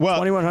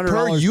 Well, $2,100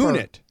 per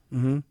unit.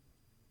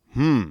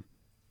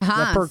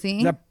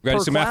 See? That We got to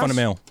per do math on the class?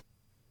 mail.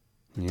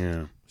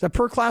 Yeah. Is that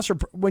per class or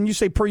when you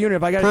say per unit?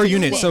 If I got Per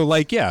unit. So,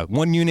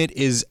 one unit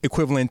is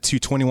equivalent to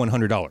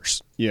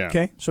 $2,100. Yeah.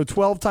 Okay, so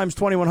 12 times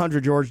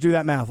 2,100, George. Do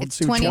that math.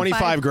 Let's It's see.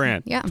 25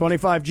 grand. Yeah.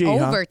 25 G,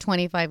 Over huh?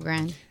 25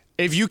 grand.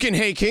 If you can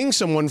Hey King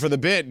someone for the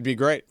bid, it'd be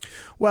great.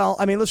 Well,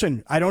 I mean,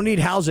 listen, I don't need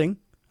housing.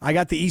 I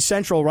got the East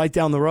Central right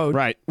down the road.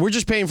 Right. We're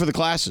just paying for the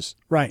classes.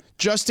 Right.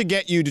 Just to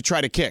get you to try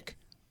to kick.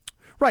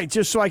 Right,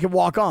 just so I could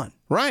walk on.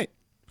 Right.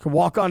 Could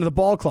walk on to the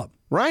ball club.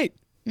 Right.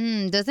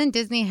 Doesn't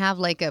Disney have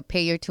like a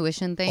pay your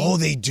tuition thing? Oh,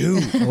 they do.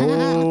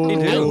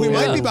 We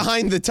might be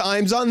behind the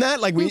times on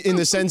that, like in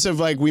the sense of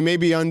like we may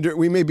be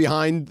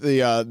behind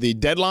the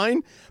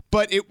deadline,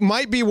 but it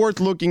might be worth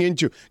looking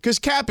into. Because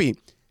Cappy,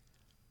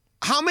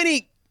 how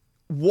many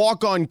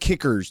walk-on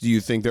kickers do you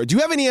think there? Do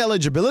you have any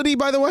eligibility,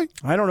 by the way?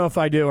 I don't know if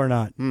I do or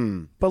not.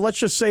 But let's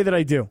just say that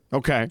I do.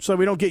 Okay. So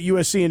we don't get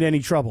USC into any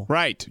trouble.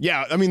 Right.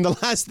 Yeah. I mean, the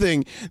last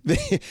thing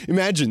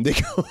imagine they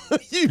go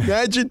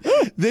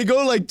they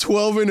go like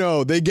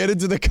 12-0. They get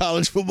into the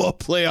college football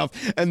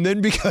playoff, and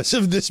then because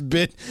of this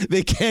bit,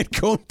 they can't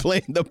go and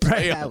play in the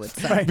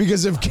playoff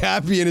because of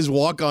Cappy and his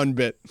walk-on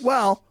bit.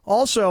 Well,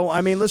 also,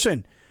 I mean,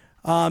 listen.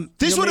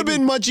 This would have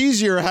been much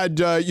easier had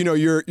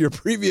your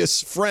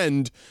previous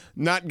friend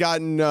not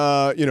gotten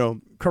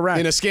correct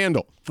in a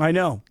scandal. I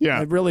know.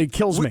 Yeah, it really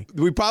kills me.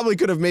 We probably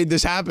could have made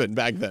this happen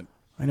back then.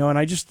 I know, and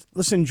I just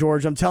listen,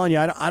 George. I'm telling you,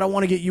 I don't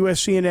want to get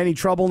USC in any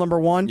trouble. Number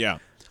one. Yeah.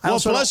 Well,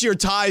 plus your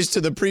ties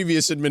to the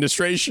previous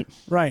administration.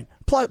 Right.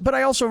 But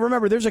I also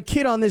remember there's a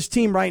kid on this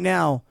team right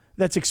now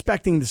that's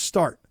expecting to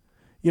start.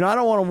 I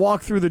don't want to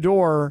walk through the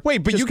door.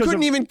 Wait, but you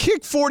couldn't even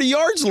kick 40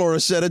 yards,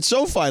 Laura said, at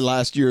SoFi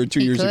last year or 2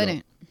 years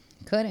ago.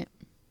 Couldn't.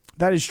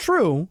 That is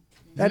true.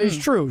 That is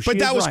true. But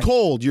that was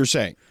cold, you're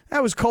saying.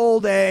 That was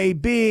cold, A.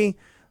 B.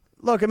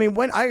 Look, I mean,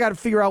 when I got to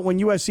figure out when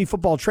USC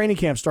football training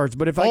camp starts,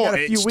 but if I got a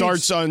few weeks. It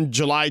starts on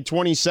July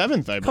 27th,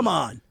 I believe. Come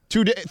on.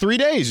 3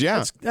 days,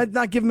 yeah. That's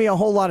not giving me a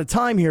whole lot of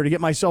time here to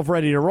get myself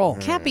ready to roll.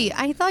 Cappy,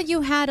 I thought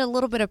you had a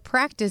little bit of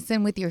practice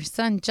in with your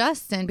son,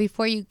 Justin,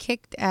 before you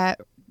kicked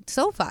at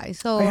SoFi.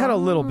 So I had a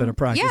little bit of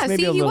practice. Yeah,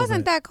 maybe see, he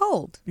wasn't bit. that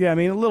cold. Yeah, I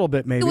mean, a little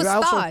bit maybe. It was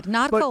thawed,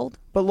 not cold.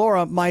 But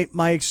Laura,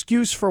 my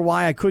excuse for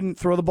why I couldn't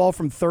throw the ball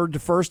from third to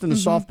first in the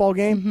softball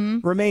game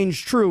remains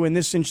true in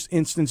this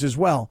instance as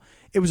well.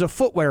 It was a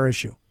footwear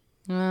issue.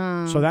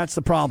 So that's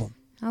the problem.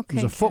 Okay.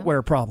 It was a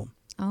footwear problem.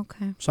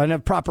 Okay. So I didn't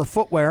have proper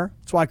footwear.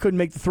 That's why I couldn't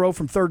make the throw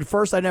from third to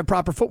first. I didn't have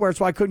proper footwear.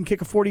 That's why I couldn't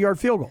kick a 40-yard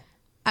field goal.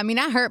 I mean,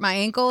 I hurt my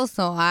ankle,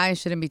 so I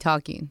shouldn't be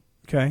talking.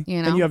 Okay.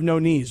 You know? And you have no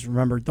knees,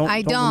 remember.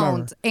 I don't.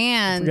 Remember.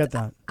 And forget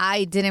that.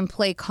 I didn't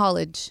play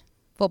college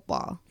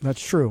football.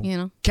 That's true.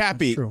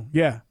 Cappy, That's true.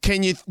 Yeah.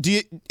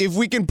 If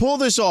we can pull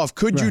this off,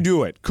 could you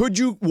do it? Could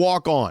you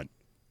walk on?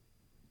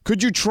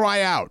 Could you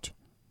try out?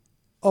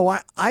 Oh,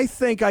 I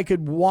think I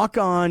could walk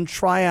on,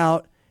 try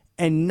out,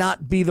 and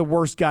not be the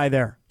worst guy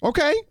there.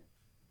 Okay.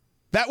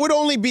 That would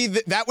only be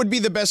that would be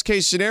the best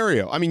case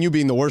scenario. I mean, you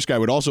being the worst guy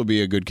would also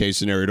be a good case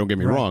scenario, don't get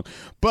me wrong.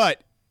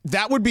 But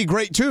that would be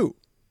great too.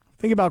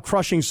 Think about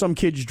crushing some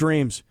kid's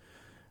dreams.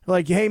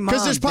 Like, hey, Mom,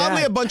 because there's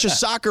probably Dad. a bunch of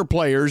soccer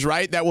players,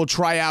 right, that will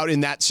try out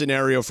in that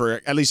scenario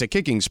for at least a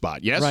kicking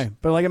spot, yes? Right.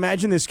 But, like,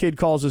 imagine this kid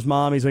calls his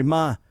mom. He's like,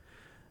 Ma,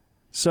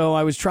 so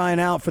I was trying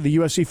out for the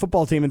USC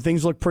football team, and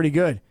things looked pretty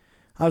good.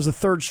 I was the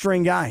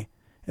third-string guy.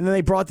 And then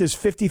they brought this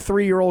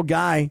 53-year-old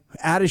guy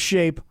out of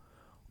shape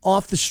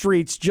off the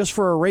streets just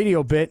for a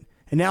radio bit,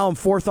 and now I'm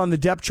fourth on the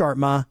depth chart,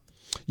 Ma.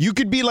 You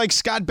could be like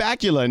Scott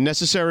Bakula in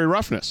Necessary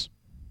Roughness.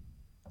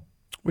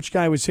 Which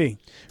guy was he?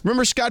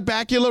 Remember Scott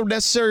Bakula,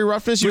 Necessary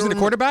Roughness? He was a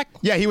quarterback?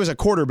 Yeah, he was a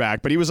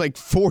quarterback, but he was like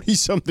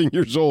 40-something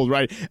years old,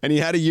 right? And he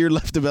had a year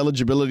left of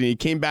eligibility. He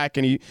came back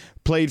and he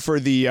played for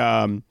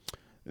it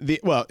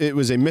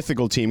was a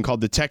mythical team called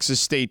the Texas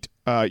State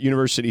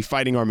University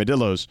Fighting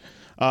Armadillos,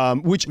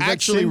 which was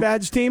actually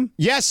that Sinbad's team?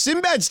 Yes,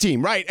 Sinbad's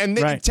team, right? And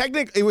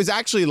technically, it was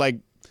actually like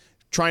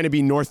trying to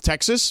be North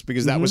Texas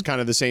because that was kind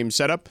of the same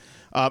setup.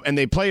 And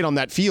they played on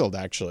that field,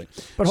 actually.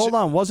 But hold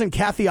on, wasn't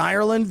Kathy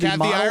Ireland the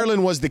model? Kathy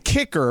Ireland was the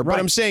kicker, but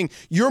I'm saying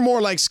you're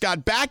more like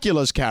Scott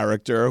Bakula's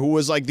character, who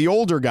was like the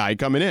older guy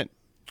coming in.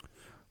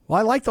 Well,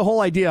 I like the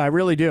whole idea. I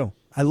really do.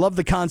 I love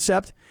the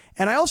concept.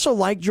 And I also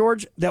like,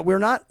 George, that we're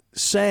not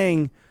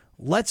saying,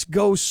 let's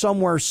go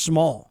somewhere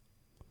small.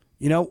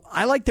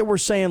 I like that we're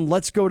saying,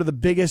 let's go to the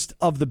biggest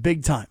of the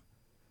big time.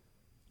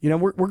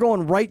 We're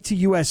going right to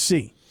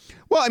USC.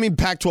 Well, I mean,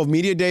 Pac-12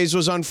 Media Days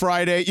was on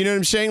Friday. You know what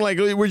I'm saying? Like,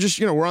 we're just,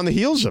 we're on the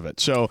heels of it.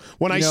 So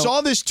when I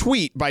saw this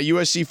tweet by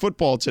USC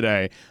football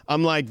today,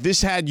 I'm like,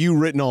 this had you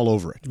written all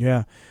over it.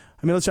 Yeah.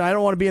 I mean, listen, I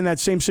don't want to be in that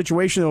same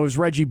situation, though, as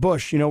Reggie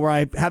Bush, where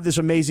I have this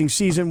amazing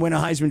season, win a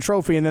Heisman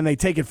Trophy, and then they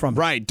take it from me.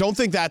 Right. Don't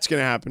think that's going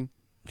to happen.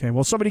 Okay,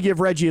 well, somebody give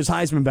Reggie his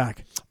Heisman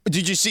back. Have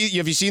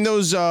you seen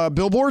those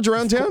billboards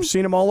around town? I've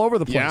seen them all over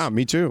the place. Yeah,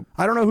 me too.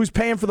 I don't know who's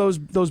paying for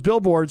those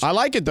billboards. I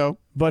like it, though.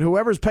 But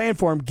whoever's paying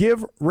for them,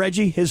 give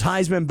Reggie his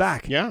Heisman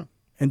back. Yeah.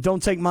 And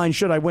don't take mine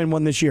should I win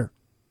one this year.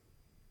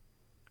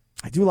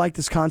 I do like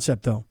this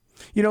concept, though.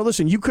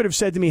 Listen, you could have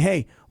said to me,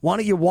 hey, why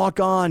don't you walk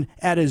on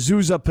at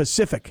Azusa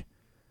Pacific?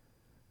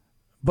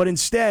 But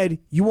instead,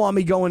 you want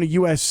me going to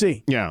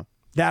USC. Yeah.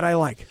 That I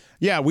like.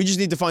 Yeah, we just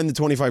need to find the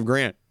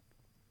 $25,000.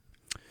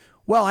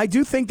 Well, I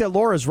do think that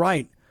Laura's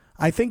right.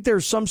 I think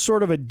there's some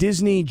sort of a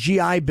Disney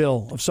GI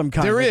Bill of some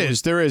kind. There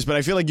is, but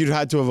I feel like you'd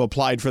had to have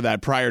applied for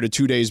that prior to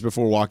 2 days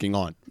before walking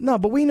on. No,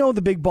 but we know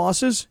the big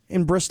bosses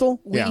in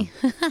Bristol. Yeah.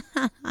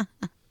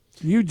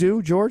 You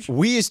do, George?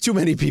 We is too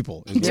many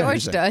people.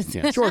 George does.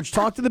 Yeah. George,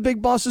 talk to the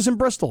big bosses in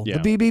Bristol, the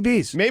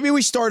BBBs. Maybe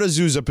we start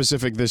Azusa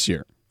Pacific this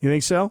year. You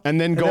think so?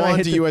 And then go on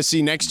to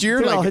USC next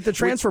year. I'll hit the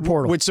transfer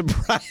portal with some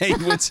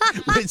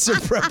with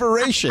some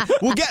preparation.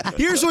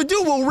 Here's what we'll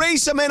do. We'll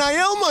raise some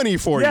NIL money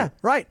for you. Yeah,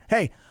 right.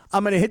 Hey,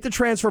 I'm going to hit the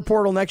transfer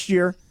portal next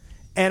year,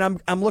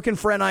 and I'm looking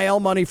for NIL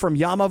money from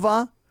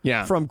Yamava,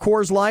 from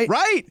Coors Light,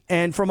 right,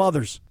 and from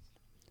others.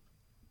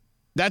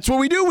 That's what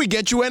we do. We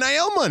get you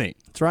NIL money.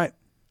 That's right.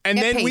 And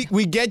Get then paid.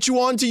 we get you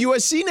on to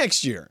USC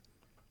next year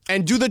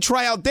and do the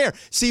tryout there.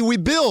 See, we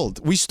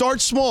build. We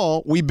start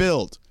small. We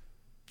build.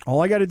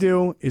 All I got to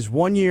do is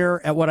 1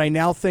 year at what I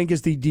now think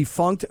is the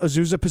defunct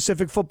Azusa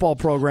Pacific football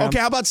program. Okay,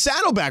 how about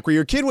Saddleback, where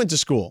your kid went to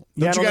school?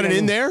 Don't you got it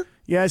in there?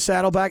 Yeah,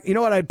 Saddleback. You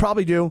know what I'd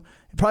probably do?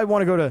 I'd probably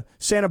want to go to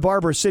Santa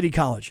Barbara City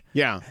College.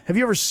 Yeah. Have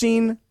you ever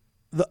seen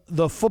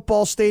the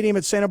football stadium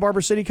at Santa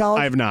Barbara City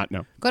College? I have not,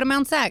 no. Go to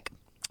Mount Sac.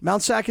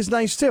 Mount Sac is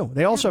nice, too.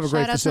 They also have a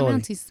great Shout out to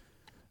facility. Mounties.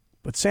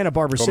 But Santa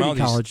Barbara City Mounties.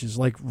 College is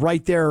like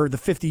right there, the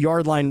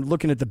 50-yard line,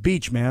 looking at the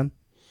beach, man.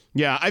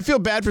 Yeah, I feel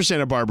bad for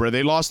Santa Barbara.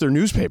 They lost their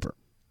newspaper.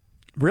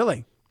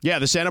 Really? Yeah,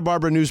 the Santa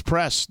Barbara News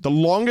Press, the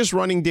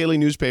longest-running daily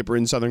newspaper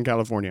in Southern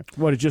California.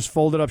 What, it just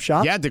folded up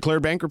shop? Yeah,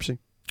 declared bankruptcy.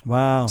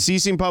 Wow.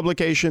 Ceasing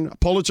publication, a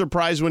Pulitzer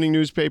Prize-winning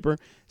newspaper.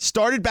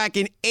 Started back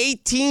in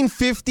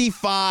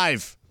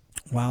 1855.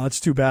 Wow, that's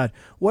too bad.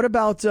 What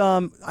about,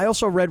 I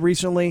also read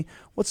recently,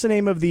 what's the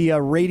name of the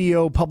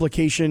radio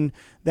publication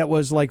that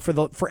was like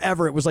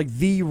forever? It was like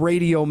the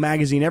radio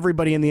magazine.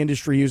 Everybody in the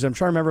industry used it. I'm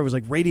trying to remember. It was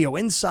like Radio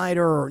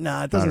Insider or,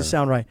 it doesn't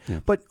sound right.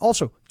 Yeah. But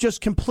also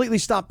just completely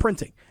stopped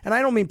printing. And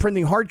I don't mean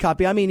printing hard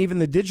copy. I mean even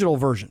the digital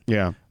version.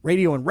 Yeah.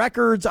 Radio and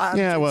Records.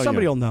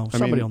 Somebody will know.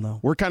 Somebody will know.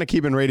 We're kind of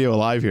keeping radio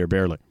alive here,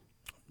 barely.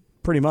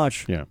 Pretty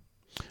much. Yeah.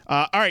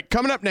 All right,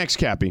 coming up next,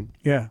 Cappy.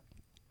 Yeah.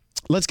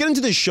 Let's get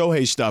into this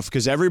Shohei stuff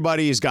because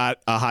everybody has got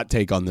a hot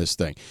take on this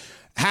thing.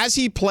 Has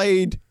he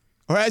played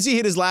or has he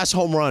hit his last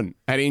home run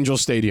at Angel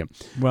Stadium?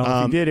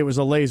 Well, if he did, it was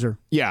a laser.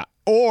 Yeah.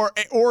 Or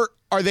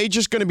are they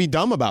just going to be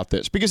dumb about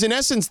this? Because in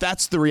essence,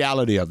 that's the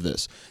reality of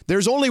this.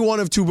 There's only one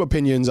of two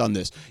opinions on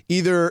this.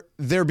 Either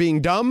they're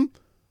being dumb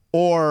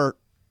or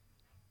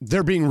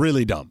they're being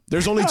really dumb.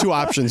 There's only two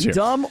options here.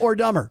 Dumb or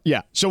dumber.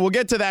 Yeah. So we'll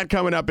get to that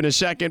coming up in a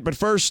second. But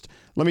first,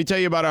 let me tell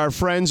you about our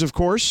friends, of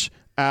course,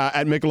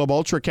 at Michelob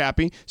Ultra,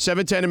 Cappy.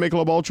 710 and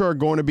Michelob Ultra are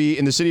going to be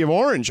in the city of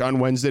Orange on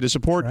Wednesday to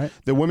support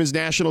the women's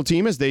national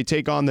team as they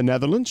take on the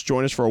Netherlands.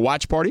 Join us for a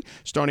watch party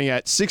starting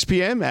at 6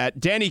 p.m. at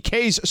Danny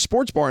K's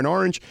Sports Bar in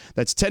Orange.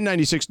 That's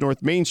 1096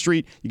 North Main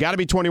Street. You got to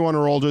be 21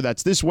 or older.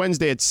 That's this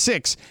Wednesday at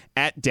 6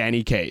 at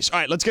Danny K's. All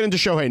right, let's get into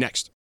Shohei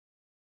next.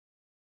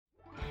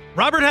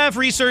 Robert Half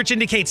research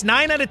indicates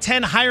 9 out of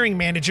 10 hiring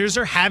managers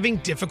are having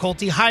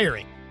difficulty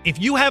hiring. If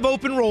you have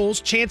open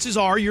roles, chances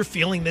are you're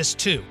feeling this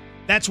too.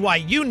 That's why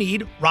you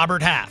need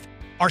Robert Half.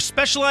 Our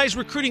specialized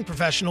recruiting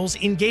professionals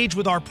engage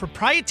with our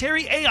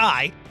proprietary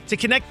AI to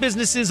connect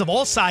businesses of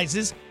all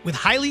sizes with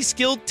highly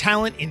skilled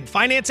talent in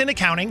finance and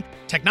accounting,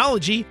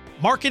 technology,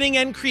 marketing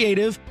and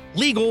creative,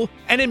 legal,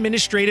 and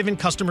administrative and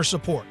customer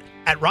support.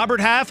 At Robert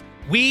Half,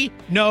 we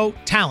know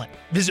talent.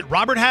 Visit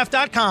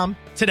roberthalf.com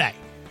today.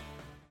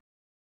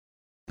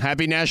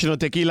 Happy National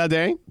Tequila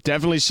Day.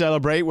 Definitely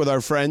celebrate with our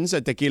friends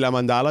at Tequila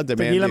Mandala.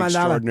 Demand the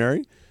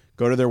extraordinary.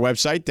 Go to their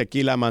website,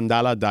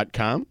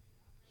 tequilamandala.com.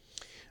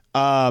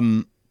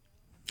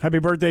 Happy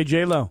birthday,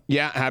 J-Lo.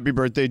 Yeah, happy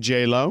birthday,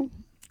 J-Lo.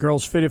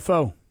 Girl's fitted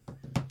foe.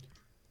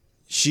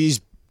 She's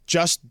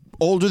just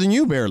older than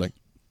you, barely.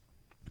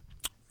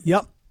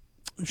 Yep,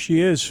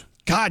 she is.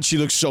 God, she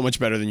looks so much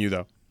better than you,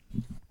 though.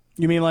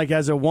 You mean like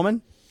as a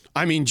woman?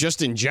 I mean,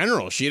 just in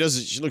general. She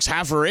looks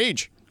half her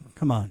age.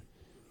 Come on.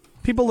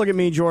 People look at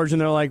me, George, and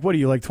they're like, what are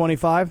you, like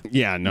 25?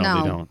 Yeah, no,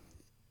 they don't.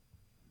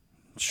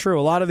 It's true.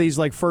 A lot of these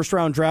like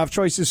first-round draft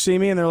choices see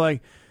me, and they're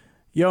like,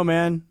 yo,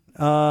 man,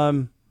 what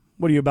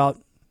are you, about,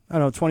 I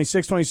don't know,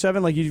 26,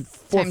 27? Like you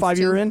 4 or 5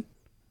 year in?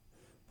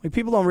 Like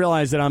people don't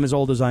realize that I'm as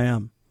old as I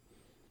am.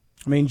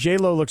 I mean,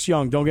 J-Lo looks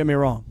young. Don't get me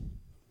wrong.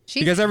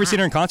 You guys ever seen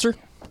her in concert?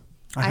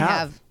 I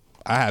have.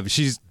 I have.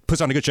 She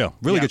puts on a good show.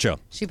 Really good show.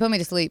 She put me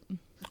to sleep.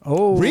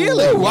 Oh.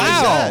 Really?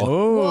 Wow.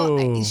 Oh.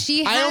 Well,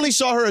 I only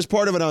saw her as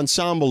part of an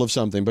ensemble of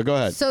something, but go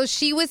ahead. So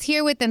she was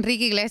here with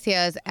Enrique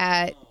Iglesias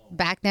at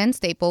back then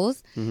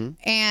Staples.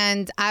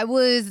 And it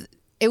was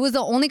the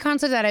only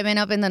concert that I've been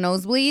up in the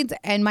nosebleeds.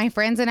 And my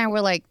friends and I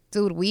were like,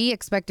 dude, we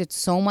expected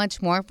so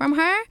much more from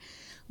her.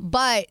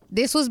 But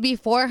this was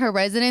before her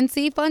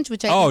residency funch,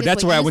 which I think is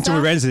that's what where I you went saw. to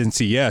her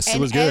residency. Yes, and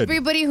it was good.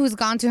 Everybody who's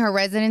gone to her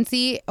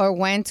residency or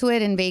went to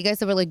it in Vegas,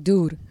 they were like,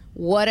 dude,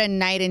 what a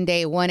night and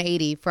day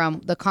 180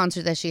 from the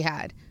concert that she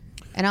had.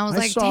 And I was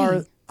like,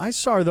 dang. I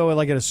saw her, though,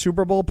 like at a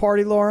Super Bowl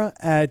party, Laura,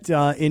 at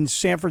in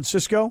San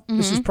Francisco.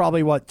 This is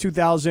probably,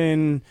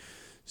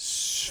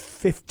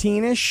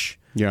 2015-ish?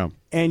 Yeah.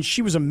 And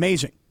she was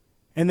amazing.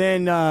 And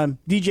then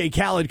DJ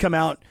Khaled come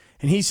out,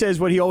 and he says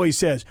what he always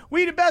says,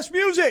 we the best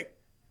music.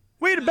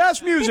 We the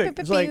best music.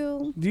 It's like,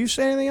 do you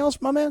say anything else,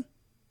 my man?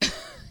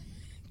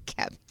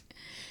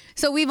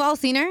 So we've all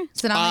seen her?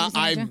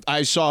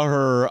 I saw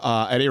her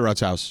at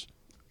A-Rod's house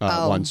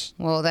once.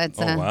 Well, that's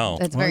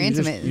that's very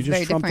intimate. You It's just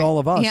very trumped different. all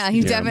of us. Yeah,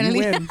 you definitely.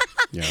 You win.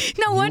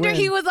 No wonder win.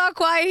 he was all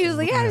quiet. He was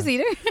like, I've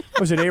seen her.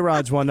 I was at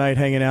A-Rod's one night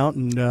hanging out,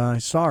 and I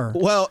saw her.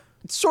 Well,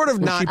 sort of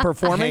Was not she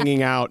performing?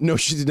 hanging out. No,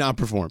 she did not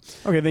perform.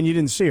 Okay, then you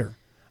didn't see her.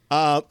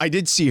 I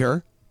did see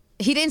her.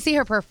 He didn't see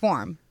her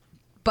perform.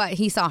 but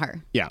he saw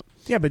her. Yeah.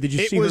 Yeah, but did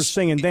you see her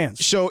sing and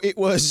dance? So it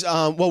was,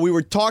 we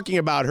were talking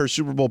about her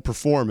Super Bowl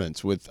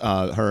performance with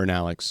her and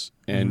Alex,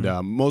 and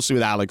mostly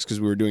with Alex because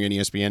we were doing an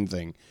ESPN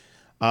thing.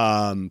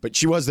 But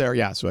she was there,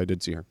 yeah, so I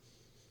did see her.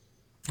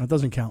 That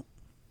doesn't count.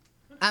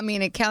 I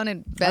mean, it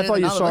counted better. I thought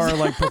than you all saw of us. her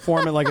like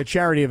perform at like a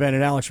charity event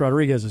at Alex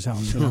Rodriguez's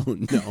house. No,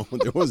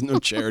 there was no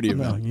charity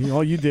No, event.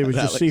 all you did was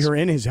just see her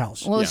in his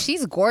house. Well,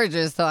 she's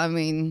gorgeous, so I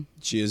mean,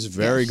 She is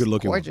very good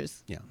looking.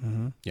 gorgeous. Yeah,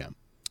 yeah.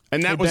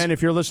 And that Hey, was Ben,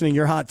 if you're listening,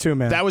 you're hot too,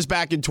 man. that was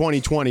back in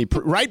 2020,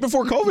 right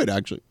before COVID.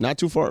 Actually, not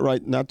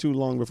too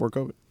long before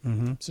COVID.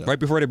 So. Right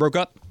before they broke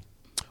up?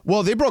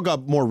 Well, they broke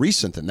up more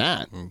recent than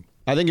that.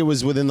 I think it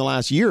was within the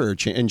last year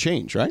and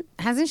change, right?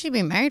 Hasn't she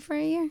been married for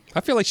a year?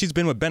 I feel like she's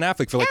been with Ben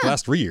Affleck for like the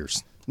last 3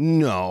 years.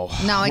 No.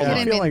 No, I I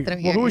couldn't feel be like, 3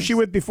 well, years. who was she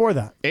with before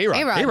that?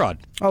 A-Rod. A-Rod. A-Rod.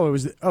 Oh, it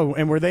was.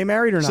 And were they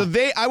married or not?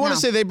 So I want to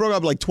say they broke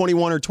up like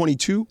 21 or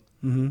 22.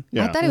 Mm-hmm.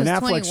 Yeah. I thought it and was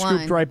Affleck 21.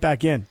 scooped right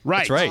back in. Right.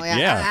 That's right. Oh,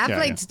 yeah.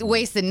 Affleck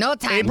wasted no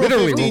time. April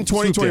Literally 15, swooped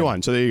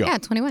 2021. So there you go. Yeah,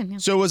 21. Yeah.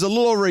 So it was a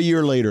little over a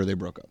year later they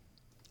broke up.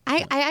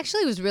 I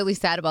actually was really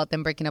sad about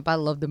them breaking up. I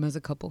loved them as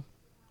a couple.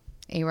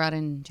 A-Rod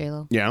and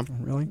J-Lo. Yeah.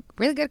 Really?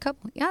 Really good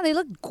couple. Yeah, they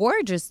looked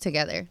gorgeous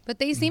together. But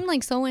they seemed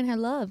like so in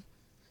love.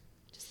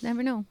 Just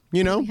never know.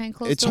 You know, Behind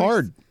closed it's doors.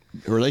 hard.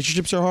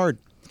 Relationships are hard.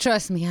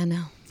 Trust me, I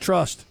know.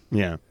 Trust.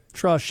 Yeah.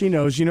 Trust. She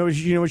knows. You know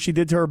what she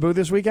did to her boo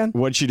this weekend?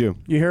 What'd she do?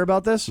 You hear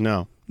about this?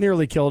 No.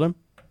 Nearly killed him.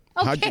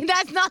 Okay,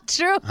 that's not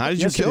true. How did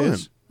Yes, you kill it him?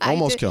 is. I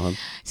Almost did- kill him.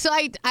 So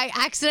I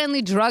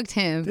accidentally drugged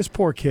him. This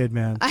poor kid,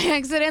 man. I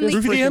accidentally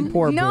This freaking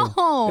poor No.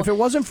 boo. If it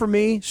wasn't for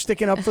me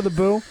sticking up for the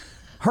boo,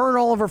 her and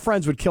all of her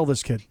friends would kill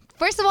this kid.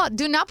 First of all,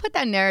 do not put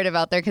that narrative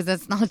out there because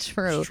that's not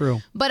true. It's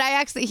true. But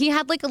he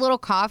had like a little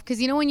cough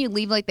because you know when you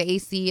leave like the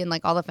AC and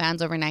like all the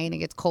fans overnight and it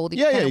gets cold.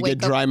 Yeah, kinda you wake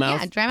get dry up. mouth.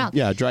 Yeah, dry mouth.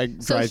 Yeah, dry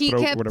So he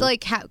throat, kept whatever.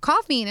 like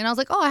coughing and I was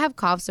like, oh, I have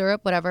cough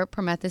syrup, whatever,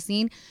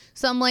 promethazine.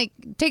 So I'm like,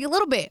 take a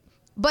little bit.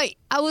 But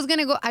I was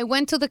gonna go. I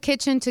went to the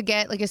kitchen to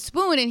get like a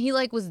spoon, and he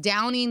like was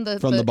downing the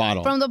From the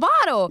bottle. From the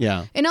bottle.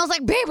 Yeah. And I was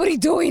like, babe, what are you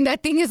doing?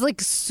 That thing is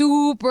like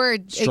super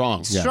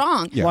Strong, yeah.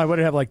 Strong. Yeah. Why would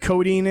it have like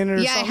codeine in it or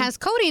Yeah, something? it has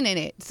codeine in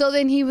it. So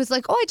then he was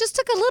like, oh, I just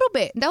took a little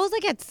bit. That was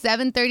like at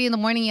 7:30 in the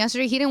morning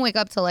yesterday. He didn't wake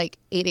up till like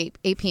 8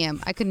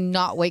 p.m. I could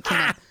not wake him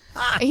up.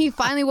 And he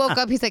finally woke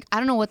up. He's like, I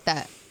don't know what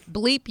that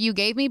bleep you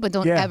gave me, but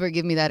don't Yeah. ever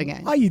give me that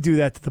again. Why you do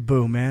that to the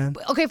boo, man?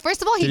 Okay,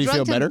 first of all, he Did he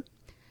drugged feel him. better?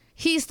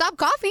 He stopped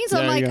coughing, so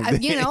There I'm you like, go.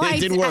 you know, It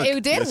did work.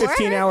 it did work.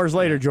 15 hours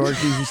later, George,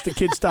 the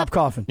kid stopped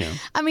coughing. Yeah.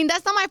 I mean,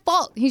 that's not my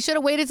fault. He should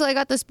have waited till I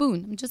got the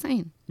spoon. I'm just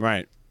saying.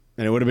 Right.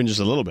 And it would have been just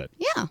a little bit.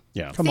 Yeah.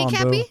 Yeah. Come See, on,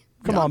 Cappy?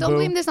 boo. Come on, Don't boo.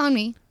 blame this on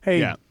me. Hey,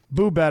 Yeah.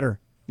 boo better.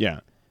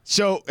 Yeah.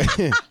 So,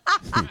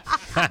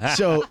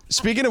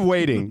 speaking of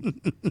waiting,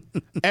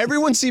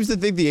 everyone seems to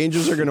think the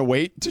Angels are going to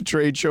wait to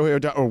trade Shohei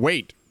Ohtani, or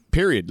wait,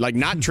 period. Like,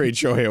 not trade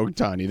Shohei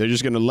Ohtani. They're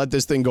just going to let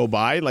this thing go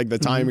by, like the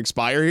time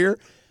expire here.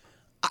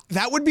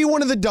 That would be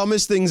one of the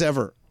dumbest things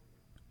ever.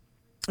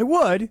 It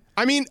would.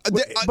 I mean,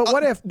 But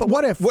what if? But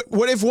what if?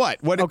 What if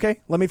what? What if, Okay,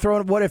 let me throw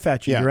a what if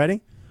at you. Yeah. You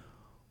ready?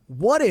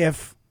 What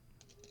if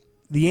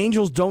the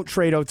Angels don't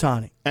trade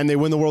Ohtani? and they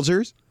win the World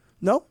Series?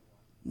 No.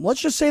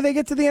 Let's just say they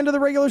get to the end of the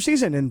regular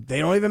season and they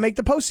don't even make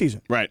the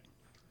postseason. Right.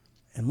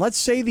 And let's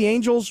say the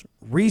Angels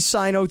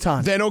re-sign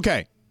Ohtani. Then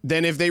okay.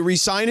 Then if they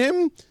re-sign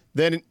him,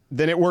 then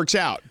it works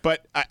out.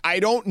 But I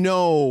don't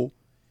know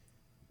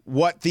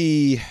what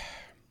the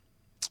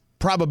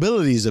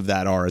probabilities of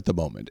that are at the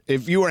moment.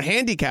 If you were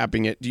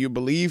handicapping it, do you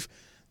believe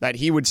that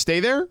he would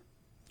stay there?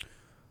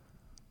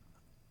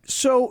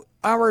 So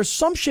our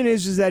assumption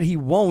is that he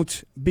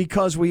won't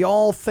because we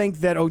all think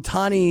that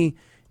Ohtani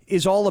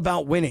is all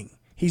about winning.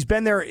 He's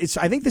been there.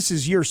 I think this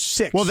is year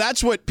 6. Well,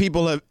 that's what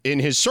people have in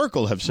his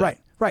circle have said.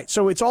 Right.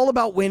 So it's all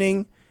about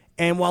winning.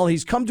 And while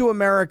he's come to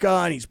America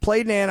and he's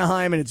played in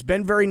Anaheim and it's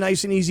been very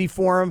nice and easy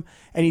for him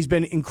and he's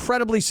been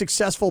incredibly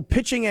successful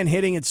pitching and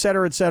hitting, et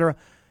cetera,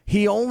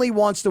 he only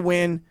wants to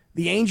win.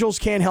 The Angels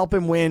can't help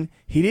him win.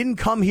 He didn't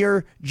come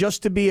here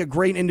just to be a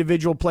great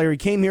individual player. He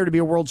came here to be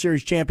a World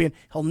Series champion.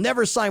 He'll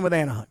never sign with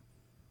Anaheim.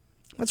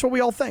 That's what we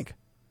all think.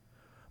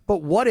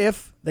 But what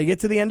if they get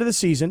to the end of the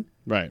season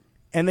Right.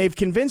 and they've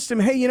convinced him,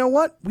 hey, you know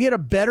what? We had a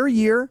better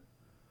year.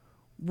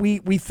 We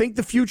think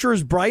the future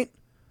is bright.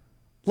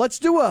 Let's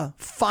do a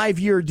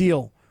 5-year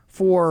deal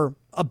for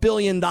 $1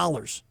 billion.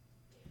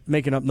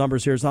 Making up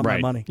numbers here. It's not my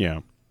money. Yeah.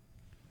 I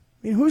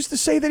mean, who's to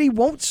say that he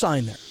won't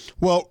sign there?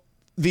 Well,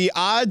 the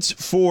odds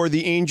for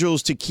the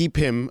Angels to keep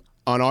him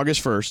on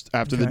August 1st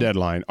after the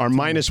deadline are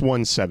minus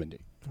 170.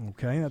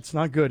 Okay, that's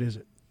not good, is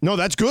it? No,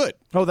 that's good.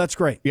 Oh, that's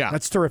great. Yeah.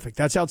 That's terrific.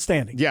 That's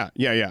outstanding. Yeah.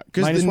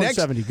 Because Minus the next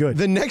 170, good.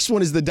 The next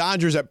one is the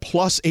Dodgers at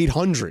plus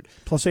 800.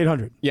 Plus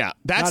 800. Yeah,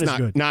 that's Not as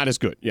good. not as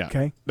good. Yeah.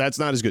 Okay. That's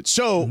not as good.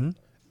 So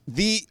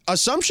the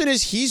assumption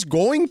is he's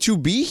going to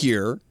be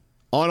here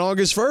on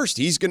August 1st.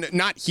 He's going to,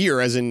 not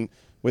here as in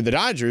with the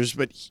Dodgers,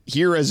 but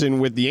here as in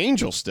with the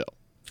Angels still.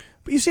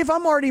 But you see, if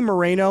I'm Artie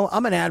Moreno,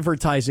 I'm an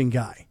advertising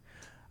guy.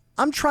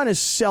 I'm trying to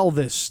sell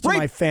this to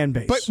my fan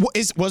base. But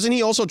wasn't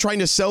he also trying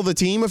to sell the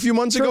team a few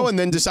months ago and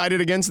then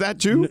decided against that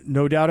too?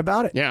 No doubt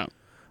about it. Yeah.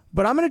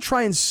 but I'm going to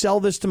try and sell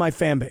this to my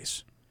fan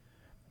base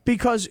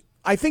because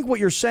I think what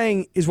you're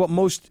saying is what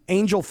most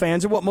Angel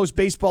fans and what most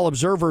baseball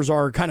observers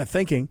are kind of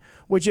thinking,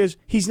 which is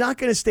he's not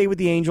going to stay with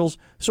the Angels.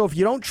 So if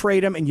you don't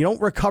trade him and you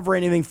don't recover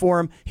anything for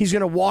him, he's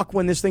going to walk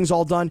when this thing's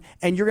all done,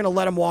 and you're going to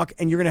let him walk,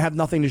 and you're going to have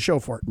nothing to show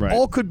for it. Right.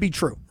 All could be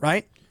true,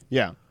 right?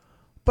 Yeah.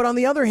 But on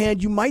the other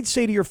hand, you might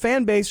say to your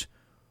fan base,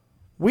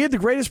 we had the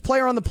greatest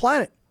player on the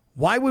planet.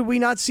 Why would we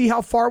not see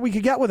how far we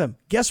could get with him?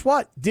 Guess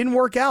what? Didn't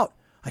work out.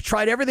 I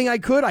tried everything I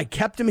could. I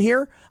kept him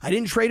here. I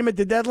didn't trade him at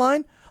the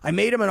deadline. I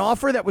made him an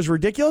offer that was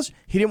ridiculous.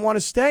 He didn't want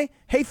to stay.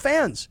 Hey,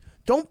 fans,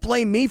 don't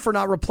blame me for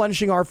not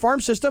replenishing our farm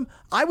system.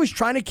 I was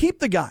trying to keep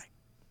the guy.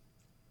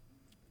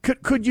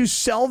 Could you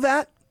sell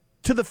that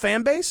to the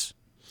fan base?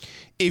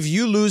 If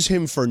you lose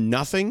him for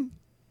nothing,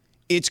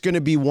 it's going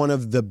to be one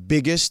of the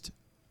biggest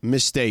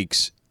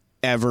mistakes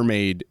ever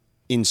made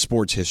in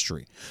sports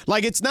history.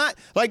 Like, it's not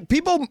like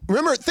people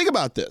remember, think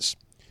about this.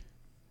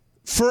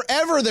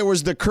 Forever there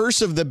was the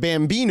curse of the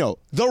Bambino.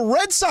 The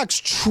Red Sox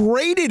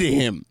traded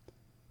him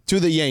to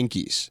the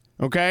Yankees,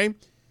 okay?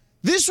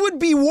 This would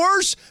be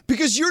worse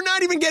because you're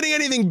not even getting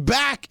anything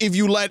back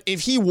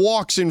if he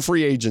walks in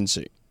free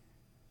agency.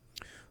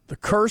 The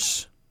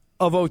curse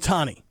of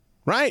Ohtani.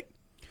 Right.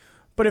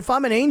 But if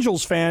I'm an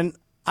Angels fan,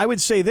 I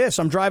would say this.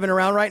 I'm driving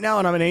around right now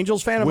and I'm an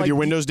Angels fan. I'm With like, your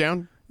windows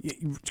down?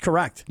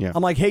 Correct. Yeah.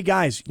 I'm like, hey,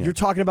 guys, you're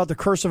talking about the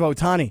curse of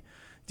Ohtani.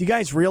 Do you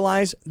guys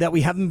realize that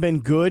we haven't been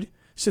good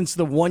since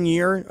the 1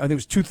 year, I think it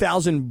was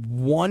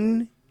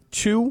 2001,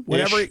 2,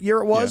 whatever year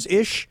it was,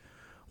 ish,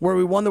 where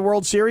we won the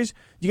World Series?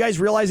 Do you guys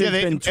realize it's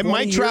been 20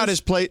 Mike years? Trout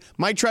has played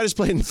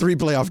in 3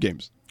 playoff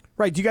games.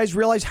 Right. Do you guys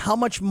realize how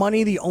much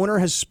money the owner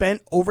has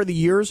spent over the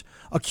years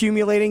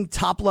accumulating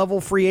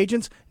top-level free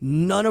agents,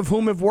 none of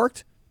whom have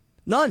worked?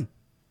 None.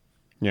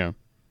 Yeah.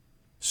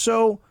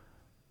 So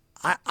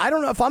I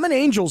don't know. If I'm an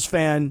Angels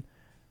fan,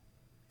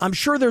 I'm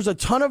sure there's a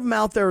ton of them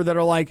out there that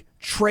are like,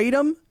 trade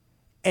them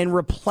and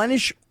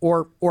replenish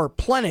or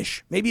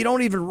plenish. Maybe you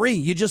don't even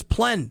you just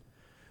plen.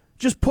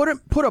 Just put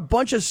a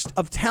bunch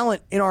of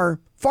talent in our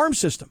farm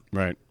system.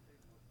 Right.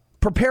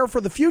 Prepare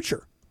for the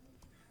future.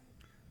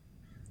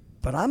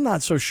 But I'm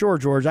not so sure,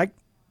 George.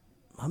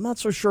 I'm not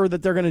so sure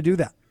that they're going to do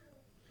that.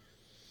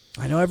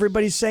 I know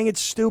everybody's saying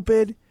it's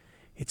stupid.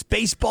 It's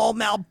baseball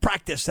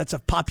malpractice. That's a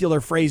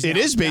popular phrase. It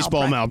is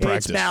baseball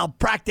malpractice. It's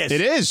malpractice.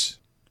 It is.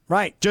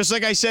 Right. Just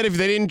like I said, if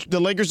the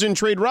Lakers didn't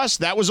trade Russ,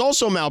 that was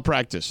also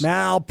malpractice.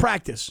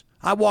 Malpractice.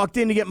 I walked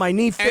in to get my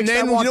knee fixed. And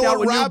then I walked out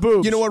with new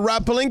boobs. You know what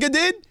Rob Pelinka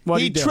did?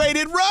 What'd He he do?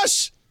 traded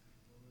Russ.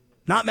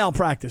 Not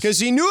malpractice. Because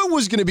he knew it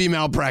was going to be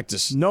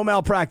malpractice. No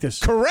malpractice.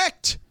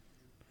 Correct.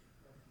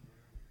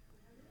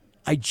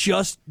 I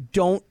just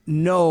don't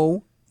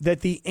know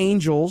that the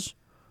Angels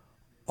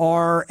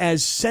are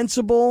as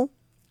sensible,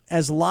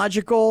 as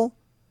logical,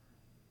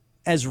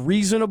 as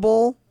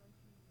reasonable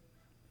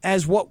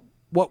as what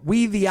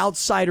we, the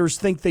outsiders,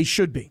 think they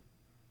should be.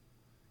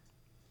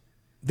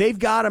 They've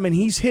got him, and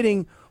he's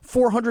hitting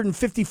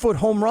 450-foot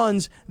home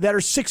runs that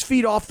are 6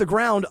 feet off the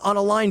ground on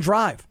a line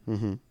drive.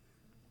 Mm-hmm.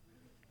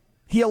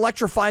 He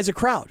electrifies a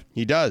crowd.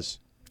 He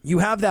does. You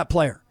have that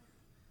player.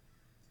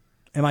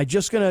 Am I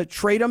just going to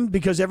trade him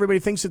because everybody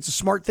thinks it's a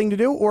smart thing to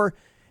do? Or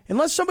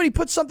unless somebody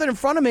puts something in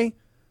front of me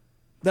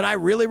that I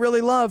really, really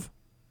love,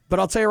 but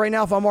I'll tell you right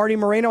now, if I'm Artie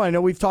Moreno, I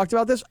know we've talked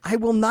about this, I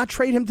will not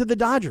trade him to the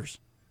Dodgers.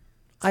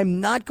 I'm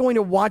not going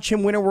to watch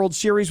him win a World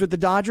Series with the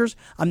Dodgers.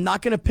 I'm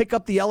not going to pick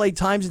up the LA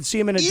Times and see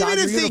him in a Dodger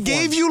uniform. Even if they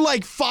gave you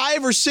like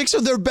 5 or 6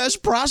 of their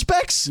best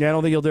prospects? Yeah, I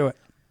don't think he'll do it.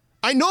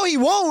 I know he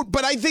won't,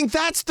 but I think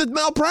that's the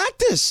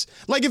malpractice.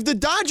 Like if the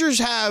Dodgers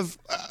have,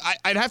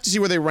 I'd have to see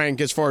where they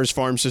rank as far as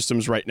farm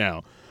systems right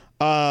now.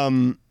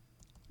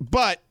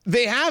 But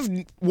they have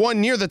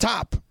one near the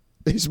top.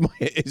 Is Come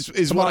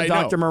what on, I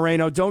know. Dr.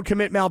 Moreno. Don't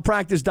commit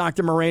malpractice,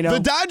 Dr. Moreno. The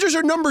Dodgers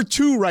are number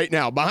 2 right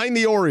now, behind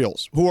the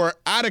Orioles, who are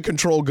out of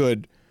control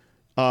good.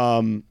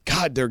 God,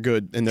 they're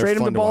good and they're Trade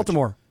him fun to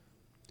Baltimore. Watch.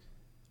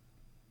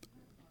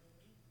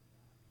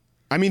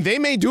 I mean, they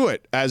may do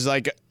it as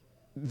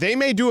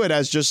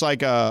just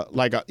like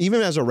a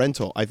even as a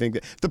rental. I think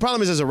the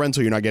problem is as a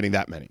rental, you're not getting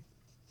that many.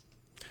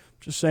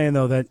 Just saying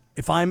though that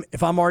if I'm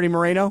Artie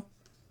Moreno,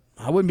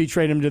 I wouldn't be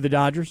trading him to the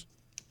Dodgers.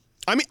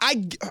 I mean,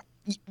 I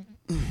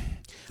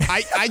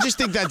just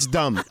think that's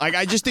dumb. Like,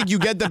 I just think you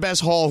get the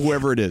best haul,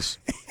 whoever it is.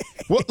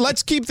 Well,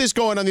 let's keep this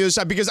going on the other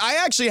side because I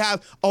actually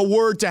have a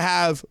word to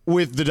have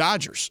with the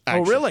Dodgers.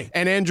 Actually, Oh, really?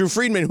 And Andrew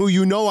Friedman, who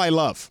you know I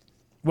love.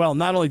 Well,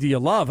 not only do you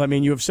love, I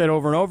mean, you have said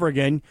over and over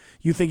again,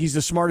 you think he's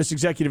the smartest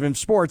executive in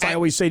sports. I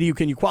always say to you,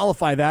 can you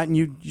qualify that? And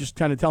you just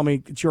kind of tell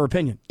me it's your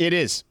opinion. It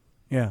is.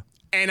 Yeah.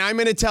 And I'm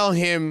going to tell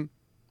him,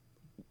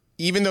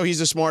 even though he's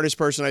the smartest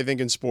person, I think,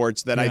 in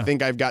sports, that I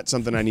think I've got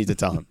something I need to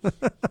tell him.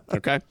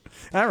 Okay?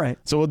 All right.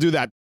 So we'll do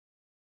that.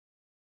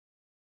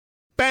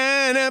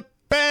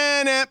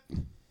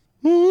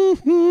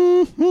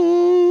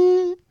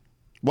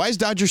 Why is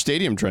Dodger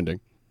Stadium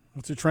trending?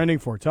 What's it trending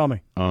for? Tell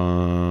me.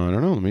 I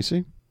don't know. Let me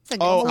see.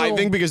 Like I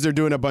think because they're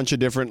doing a bunch of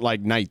different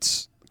like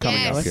nights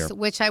coming up here.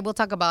 which I will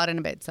talk about in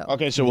a bit. So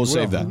Okay, so we'll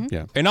save that.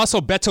 Yeah. And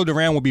also, Beto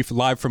Duran will be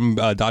live from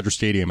Dodger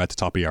Stadium at the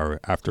top of the hour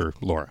after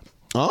Laura.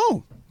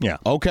 Oh, Yeah.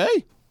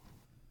 okay.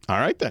 All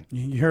right, then.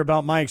 You hear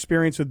about my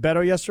experience with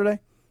Beto yesterday?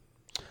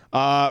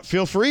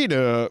 Feel free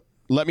to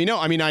let me know.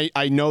 I mean,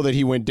 I know that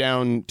he went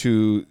down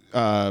to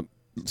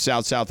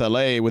South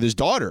LA with his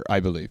daughter, I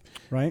believe.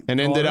 Right. And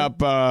ended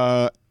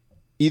up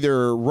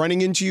either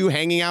running into you,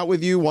 hanging out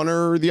with you, one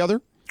or the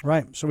other.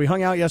 Right. So we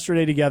hung out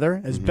yesterday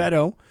together as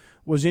Beto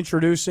was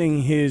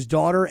introducing his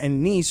daughter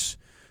and niece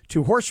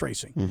to horse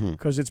racing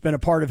because it's been a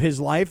part of his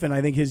life. And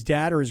I think his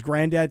dad or his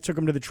granddad took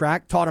him to the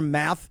track, taught him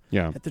math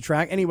at the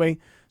track. Anyway,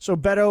 so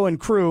Beto and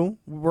crew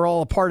were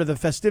all a part of the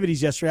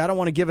festivities yesterday. I don't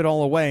want to give it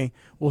all away.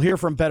 We'll hear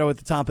from Beto at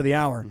the top of the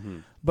hour.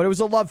 But it was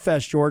a love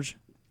fest, George.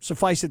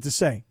 Suffice it to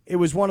say. It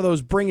was one of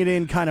those bring it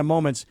in kind of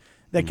moments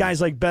that guys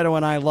like Beto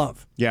and I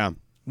love. Yeah.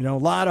 You know, a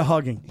lot of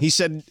hugging. He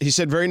said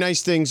very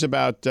nice things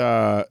about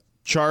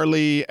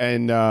Charlie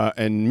and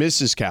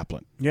Mrs.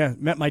 Kaplan. Yeah,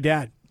 met my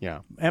dad.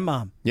 Yeah. And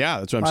mom. Yeah,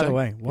 that's what I'm By saying. the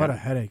way, what a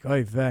headache.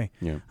 Oy vey.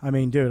 Yeah. I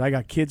mean, dude, I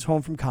got kids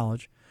home from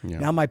college. Yeah.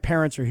 Now my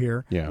parents are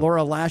here. Yeah.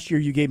 Laura, last year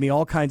you gave me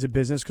all kinds of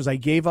business because I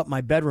gave up my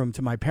bedroom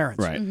to my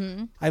parents. Right.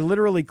 I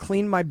literally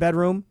cleaned my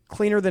bedroom,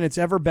 cleaner than it's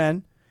ever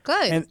been.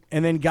 good.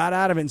 And then got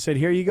out of it and said,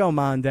 here you go,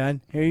 Mom and Dad.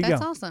 Here you go.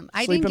 That's awesome.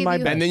 I Sleep didn't in give my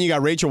you bed. And then you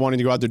got Rachel wanting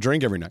to go out to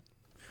drink every night.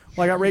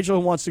 Well, I got Rachel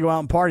who wants to go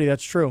out and party.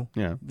 That's true.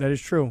 Yeah. That is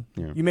true.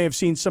 Yeah. You may have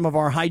seen some of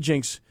our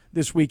hijinks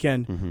this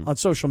weekend on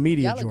social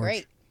media, Y'all look George.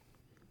 great.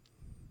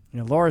 You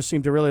know, Laura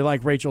seemed to really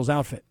like Rachel's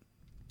outfit.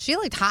 She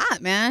looked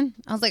hot, man.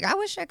 I was like, I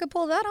wish I could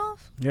pull that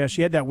off. Yeah,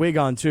 she had that wig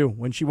on, too.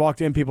 When she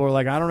walked in, people were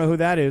like, I don't know who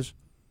that is.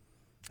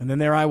 And then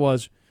there I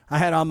was. I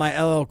had on my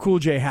LL Cool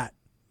J hat.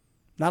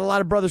 Not a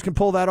lot of brothers can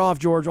pull that off,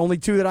 George. Only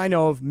two that I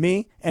know of,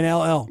 me and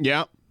LL.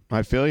 Yeah,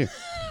 I feel you.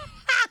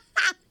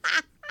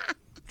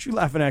 What you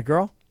laughing at,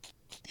 girl?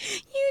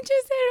 You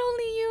just said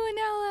only you and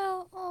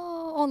LL.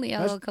 Oh, only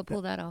LL could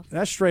pull that off.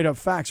 That's straight up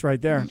facts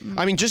right there.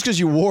 I mean, just because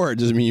you wore it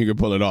doesn't mean you could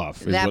pull it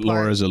off, is That what part.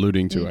 Laura is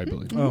alluding to, I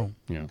believe. Oh,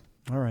 Yeah.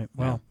 all right.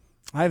 Well,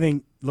 I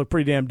think look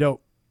pretty damn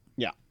dope.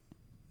 Yeah.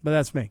 But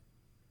that's me.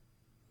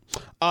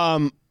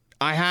 I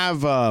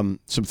have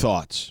some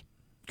thoughts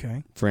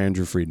Okay. for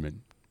Andrew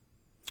Friedman.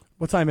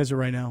 What time is it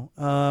right now?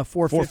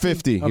 4:50.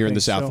 4:50 here in Okay,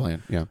 the so-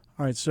 Southland. Yeah.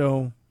 All right.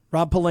 So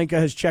Rob Pelinka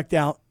has checked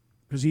out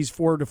because he's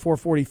 4 to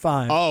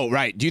 4:45. Oh,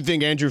 right. Do you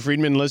think Andrew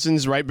Friedman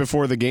listens right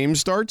before the game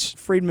starts?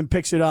 Friedman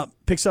picks up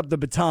the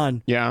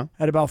baton Yeah.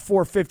 at about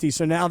 4:50.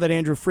 So now that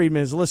Andrew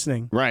Friedman is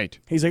listening, Right.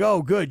 he's like,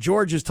 "Oh, good.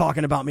 George is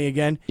talking about me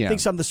again. Yeah.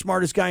 Thinks I'm the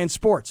smartest guy in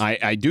sports."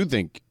 I do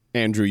think,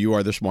 Andrew, you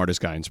are the smartest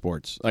guy in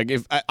sports. Like,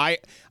 if I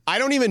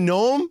don't even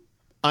know him.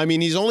 I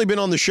mean, he's only been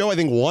on the show, I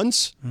think,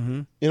 once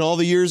in all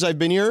the years I've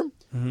been here.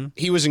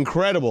 He was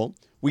incredible.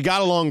 We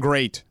got along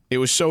great. It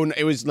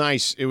was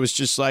nice. It was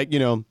just like,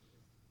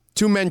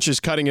 two men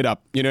just cutting it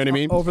up. You know what I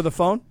mean? Over the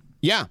phone.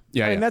 Yeah.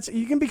 Yeah. And that's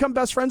you can become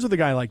best friends with a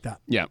guy like that.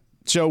 Yeah.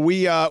 So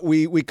we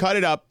cut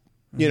it up,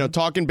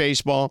 talking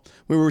baseball.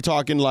 We were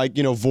talking like,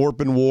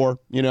 Vorp and War,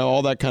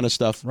 all that kind of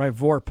stuff. Right,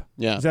 Vorp.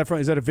 Yeah. Is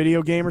that a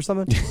video game or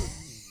something?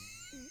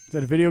 Is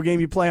that a video game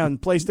you play on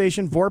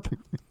PlayStation? Vorp.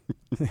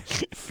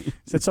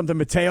 Is that something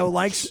Mateo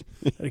likes?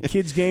 A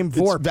kid's game,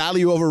 Vorp. It's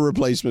value over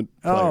replacement.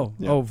 player. Oh,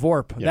 Yeah.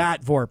 Vorp. Yeah.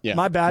 That Vorp. Yeah.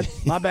 My bad,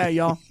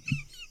 y'all.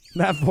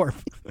 That Vorp.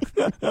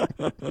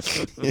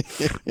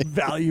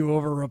 Value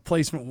over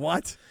replacement.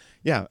 What?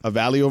 Yeah, a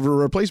value over a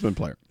replacement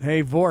player.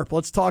 Hey, Vorp,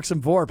 let's talk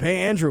some Vorp. Hey,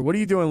 Andrew, what are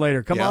you doing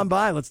later? Come Yeah. on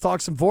by. Let's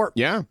talk some Vorp.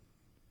 Yeah.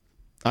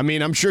 I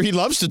mean, I'm sure he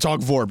loves to talk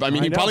Vorp. I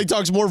mean, I he know. probably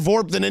talks more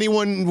Vorp than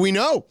anyone we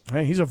know.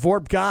 Hey, he's a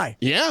Vorp guy.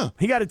 Yeah.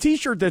 He got a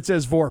T-shirt that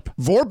says Vorp.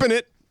 Vorping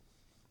it.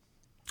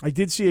 I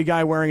did see a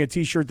guy wearing a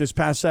T-shirt this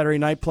past Saturday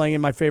night playing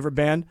in my favorite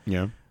band,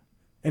 Yeah.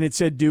 and it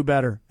said "Do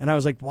Better," and I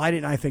was like, "Why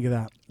didn't I think of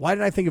that? Why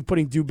didn't I think of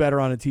putting "Do Better"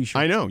 on a T-shirt?"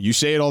 I know. You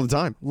say it all the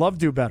time. Love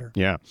 "Do Better."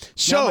 Yeah. Now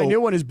So, my new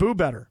one is "Boo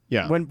Better."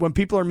 Yeah. When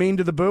people are mean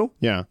to the boo,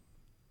 yeah.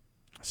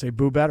 I say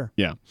 "Boo Better."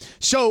 Yeah.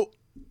 So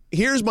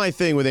here's my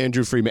thing with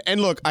Andrew Friedman.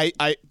 And look,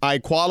 I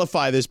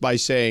qualify this by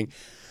saying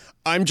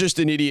I'm just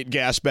an idiot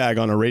gas bag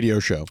on a radio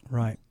show.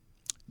 Right.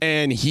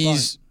 And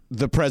he's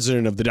the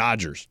president of the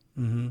Dodgers.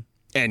 Mm-hmm.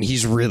 And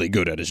he's really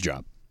good at his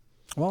job.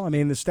 Well, I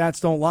mean, the stats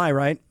don't lie,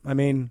 right? I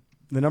mean,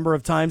 the number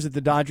of times that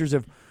the Dodgers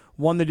have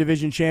won the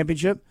division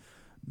championship,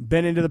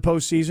 been into the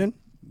postseason,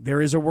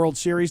 there is a World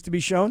Series to be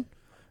shown,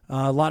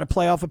 a lot of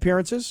playoff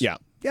appearances. Yeah.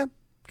 Yeah.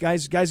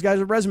 Guys with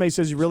a resume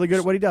says he's really good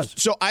at what he does.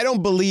 So I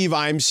don't believe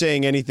I'm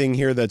saying anything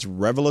here that's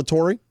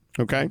revelatory.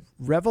 Okay.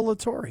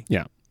 Revelatory.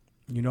 Yeah.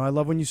 You know, I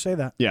love when you say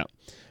that. Yeah.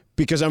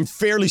 Because I'm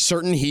fairly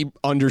certain he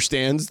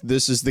understands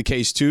this is the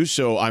case too.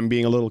 So I'm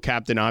being a little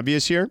Captain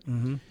Obvious here.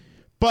 Mm-hmm.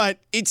 But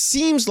it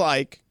seems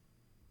like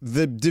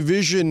the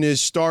division is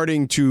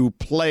starting to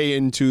play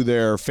into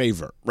their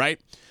favor, right?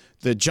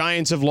 The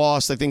Giants have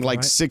lost, I think,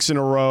 like 6 in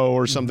a row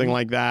or something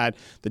like that.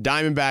 The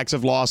Diamondbacks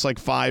have lost like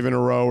 5 in a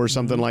row or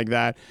something like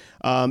that.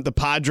 The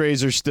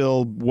Padres are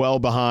still well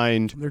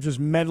behind. They're just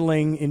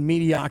meddling in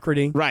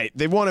mediocrity. Right.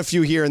 They've won a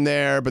few here and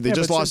there, but they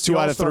just lost 2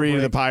 out of 3 to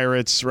the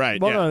Pirates.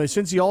 Right. Well, no,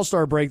 since the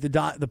All-Star break,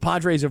 the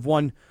Padres have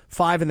won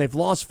 5 and they've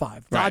lost 5.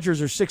 Right.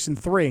 Dodgers are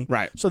 6-3.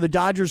 Right. So the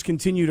Dodgers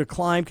continue to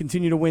climb,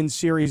 continue to win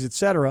series,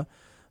 etc.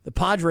 The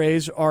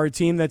Padres are a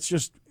team that's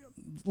just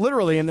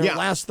literally in their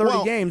last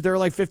 30 games, they're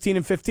like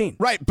 15-15.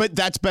 Right, but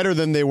that's better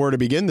than they were to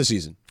begin the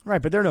season.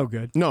 Right, but they're no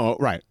good. No,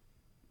 right.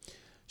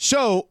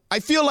 So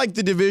I feel like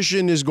the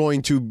division is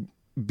going to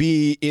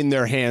be in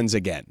their hands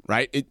again,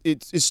 right?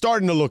 It's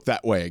starting to look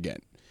that way again.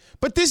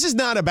 But this is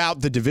not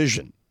about the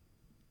division,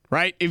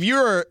 right? If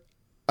you're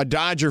a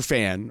Dodger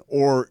fan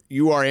or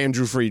you are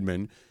Andrew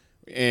Friedman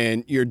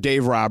and you're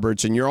Dave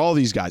Roberts and you're all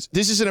these guys,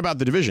 this isn't about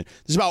the division.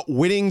 This is about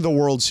winning the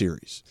World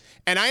Series.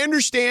 And I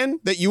understand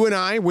that you and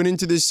I went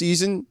into this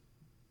season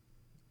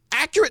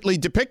accurately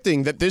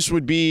depicting that this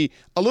would be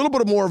a little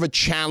bit more of a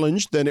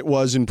challenge than it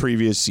was in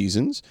previous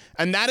seasons.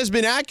 And that has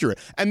been accurate.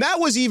 And that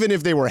was even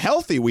if they were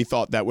healthy, we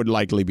thought that would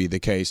likely be the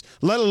case,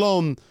 let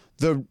alone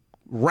the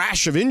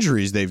rash of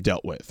injuries they've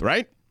dealt with,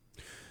 right?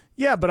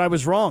 Yeah, but I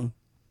was wrong.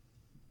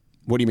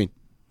 What do you mean?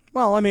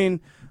 Well, I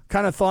mean,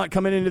 kind of thought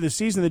coming into the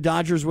season the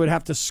Dodgers would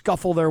have to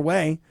scuffle their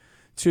way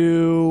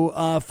to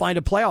find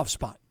a playoff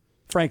spot,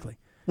 frankly.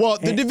 Well,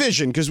 the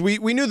division, because we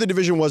knew the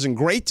division wasn't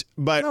great,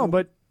 but... No,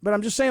 but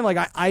I'm just saying, like,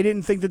 I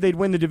didn't think that they'd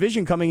win the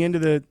division coming into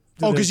the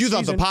because you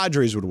thought the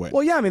Padres would win.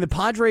 Well, yeah, I mean, the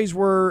Padres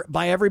were,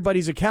 by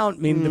everybody's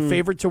account, the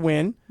favorite to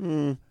win.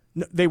 No,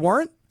 they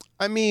weren't?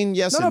 I mean,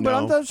 yes no, and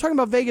no. But I'm talking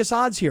about Vegas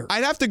odds here.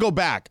 I'd have to go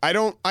back. I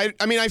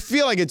mean, I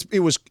feel like it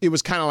was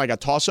kind of like a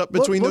toss-up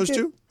between those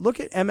two. Look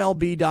at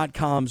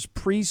MLB.com's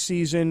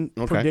preseason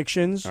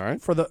predictions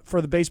for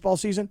the baseball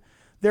season.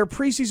 Their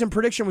preseason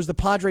prediction was the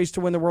Padres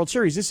to win the World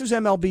Series. This is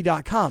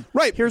MLB.com.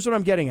 Right. Here's what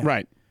I'm getting at.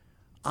 Right.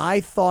 I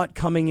thought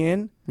coming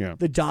in,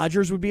 the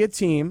Dodgers would be a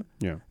team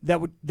that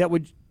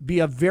would be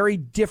a very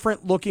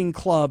different looking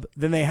club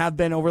than they have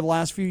been over the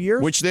last few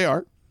years. Which they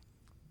are.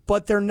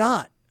 But they're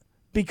not,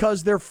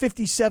 because they're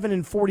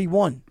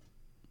 57-41.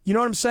 You know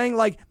what I'm saying?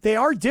 Like, they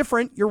are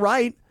different. You're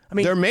right. I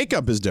mean, their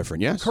makeup is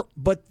different, yes.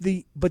 But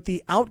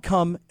the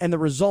outcome and the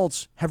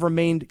results have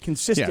remained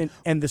consistent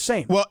and the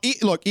same. Well,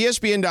 look,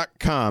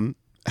 ESPN.com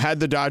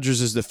had the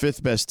Dodgers as the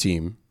 5th best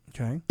team.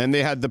 Okay. And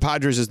they had the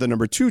Padres as the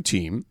number 2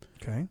 team.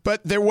 Okay.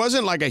 But there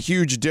wasn't like a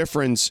huge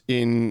difference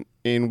in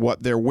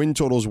what their win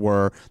totals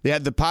were. They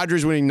had the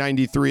Padres winning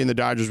 93 and the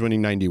Dodgers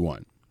winning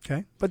 91.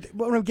 Okay. But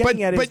what I'm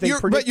getting at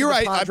is but you're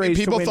right.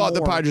 People thought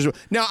the Padres would.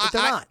 Now,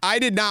 not. I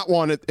did not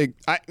want it.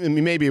 I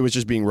mean, maybe it was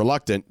just being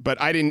reluctant,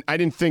 but I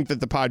didn't think that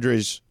the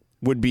Padres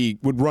would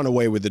run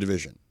away with the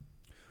division.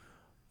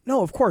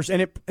 No, of course. And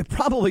it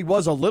probably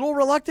was a little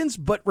reluctance,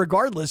 but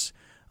regardless,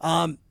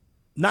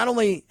 not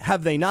only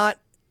have they not,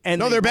 and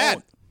no, they're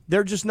bad.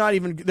 They're just not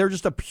even. They're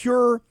just a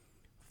pure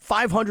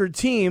 500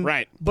 team.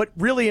 Right. But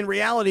really, in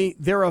reality,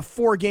 they're a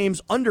 4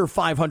 games under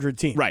 500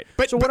 team. Right.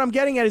 So what I'm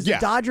getting at is the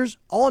Dodgers.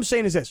 All I'm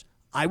saying is this: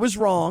 I was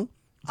wrong.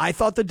 I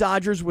thought the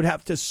Dodgers would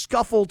have to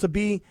scuffle to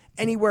be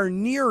anywhere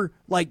near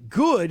like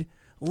good,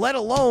 let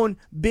alone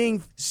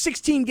being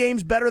 16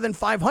 games better than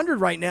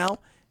 500 right now.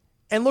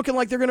 And looking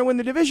like they're going to win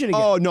the division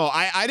again. Oh no,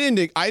 I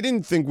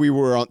didn't think we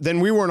were. Then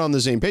we weren't on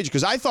the same page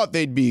because I thought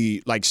they'd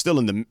be like still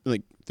in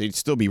the they'd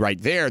still be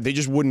right there. They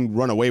just wouldn't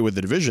run away with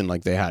the division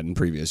like they had in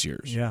previous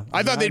years. Yeah,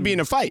 I thought they'd be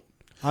in a fight.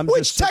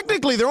 Which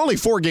technically they're only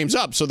 4 games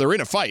up, so they're in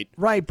a fight.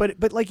 Right,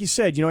 but like you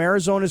said,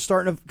 Arizona's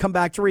starting to come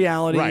back to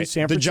reality. Right.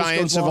 San the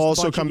Giants have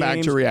also come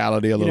back to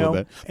reality a little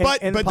bit.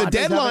 But the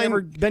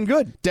deadline been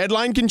good.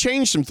 Deadline can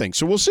change some things,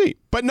 so we'll see.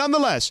 But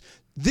nonetheless,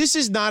 this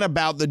is not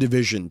about the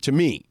division to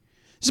me.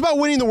 It's about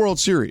winning the World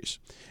Series.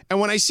 And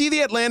when I see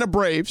the Atlanta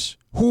Braves,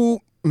 who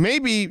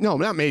they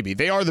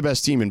are the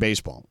best team in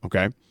baseball,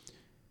 okay?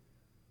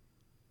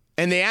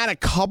 And they add a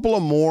couple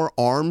of more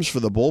arms for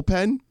the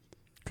bullpen.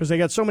 Because they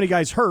got so many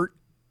guys hurt.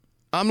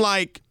 I'm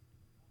like,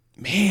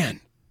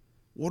 man,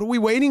 what are we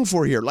waiting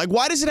for here? Like,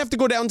 why does it have to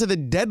go down to the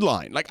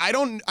deadline? Like, I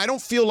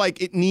don't feel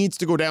like it needs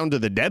to go down to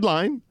the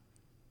deadline.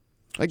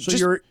 Like,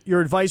 so your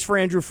advice for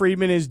Andrew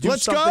Friedman is do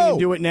something and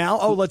do it now?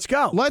 Oh, let's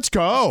go. Let's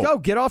go. Let's go.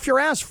 Get off your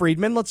ass,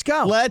 Friedman. Let's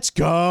go. Let's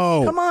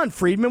go. Come on,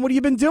 Friedman. What have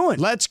you been doing?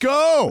 Let's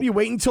go. What, are you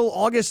waiting until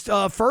August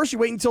 1st? You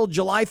waiting until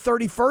July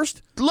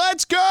 31st?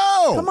 Let's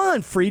go. Come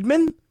on,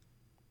 Friedman.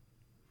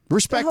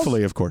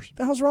 Respectfully, of course. What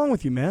the hell's wrong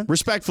with you, man?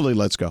 Respectfully,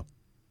 let's go.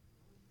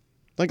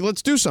 Like,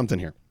 let's do something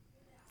here.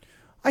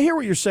 I hear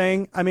what you're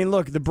saying. I mean,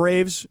 look, the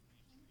Braves,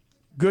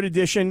 good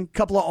addition,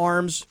 couple of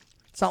arms.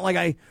 It's not like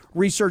I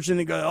researched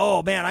and go,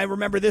 oh, man, I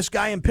remember this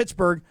guy in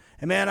Pittsburgh,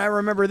 and, man, I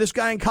remember this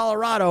guy in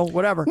Colorado,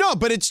 whatever. No,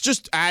 but it's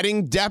just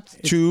adding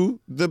depth to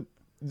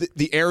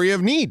the area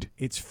of need.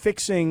 It's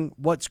fixing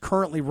what's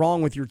currently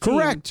wrong with your team.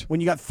 Correct.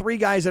 When you got 3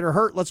 guys that are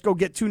hurt, let's go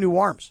get 2 new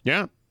arms.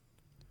 Yeah.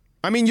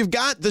 I mean, you've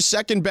got the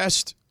second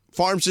best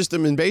farm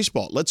system in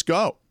baseball. Let's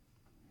go.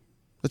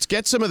 Let's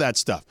get some of that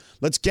stuff.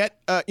 Let's get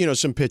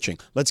some pitching.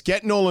 Let's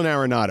get Nolan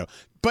Arenado.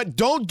 But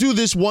don't do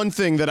this one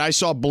thing that I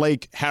saw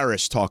Blake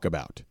Harris talk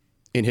about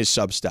in his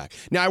Substack.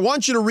 Now, I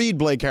want you to read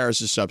Blake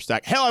Harris's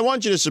Substack. Hell, I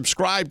want you to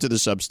subscribe to the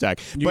Substack.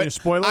 You going to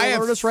spoiler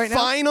alert us right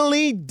now? I have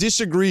finally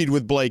disagreed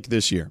with Blake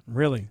this year.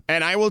 Really?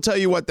 And I will tell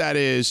you what that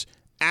is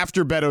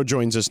after Beto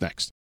joins us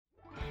next.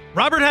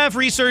 Robert Half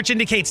research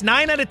indicates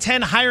 9 out of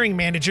 10 hiring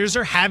managers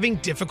are having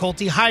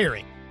difficulty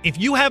hiring. If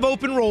you have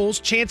open roles,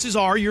 chances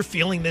are you're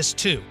feeling this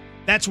too.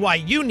 That's why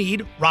you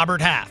need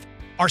Robert Half.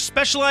 Our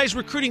specialized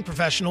recruiting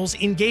professionals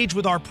engage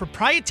with our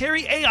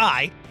proprietary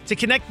AI to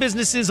connect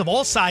businesses of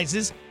all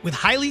sizes with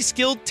highly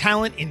skilled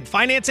talent in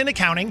finance and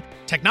accounting,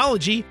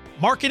 technology,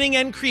 marketing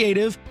and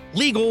creative,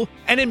 legal,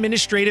 and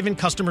administrative and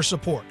customer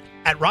support.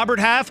 At Robert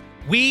Half,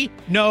 we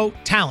know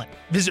talent.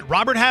 Visit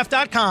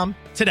roberthalf.com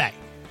today.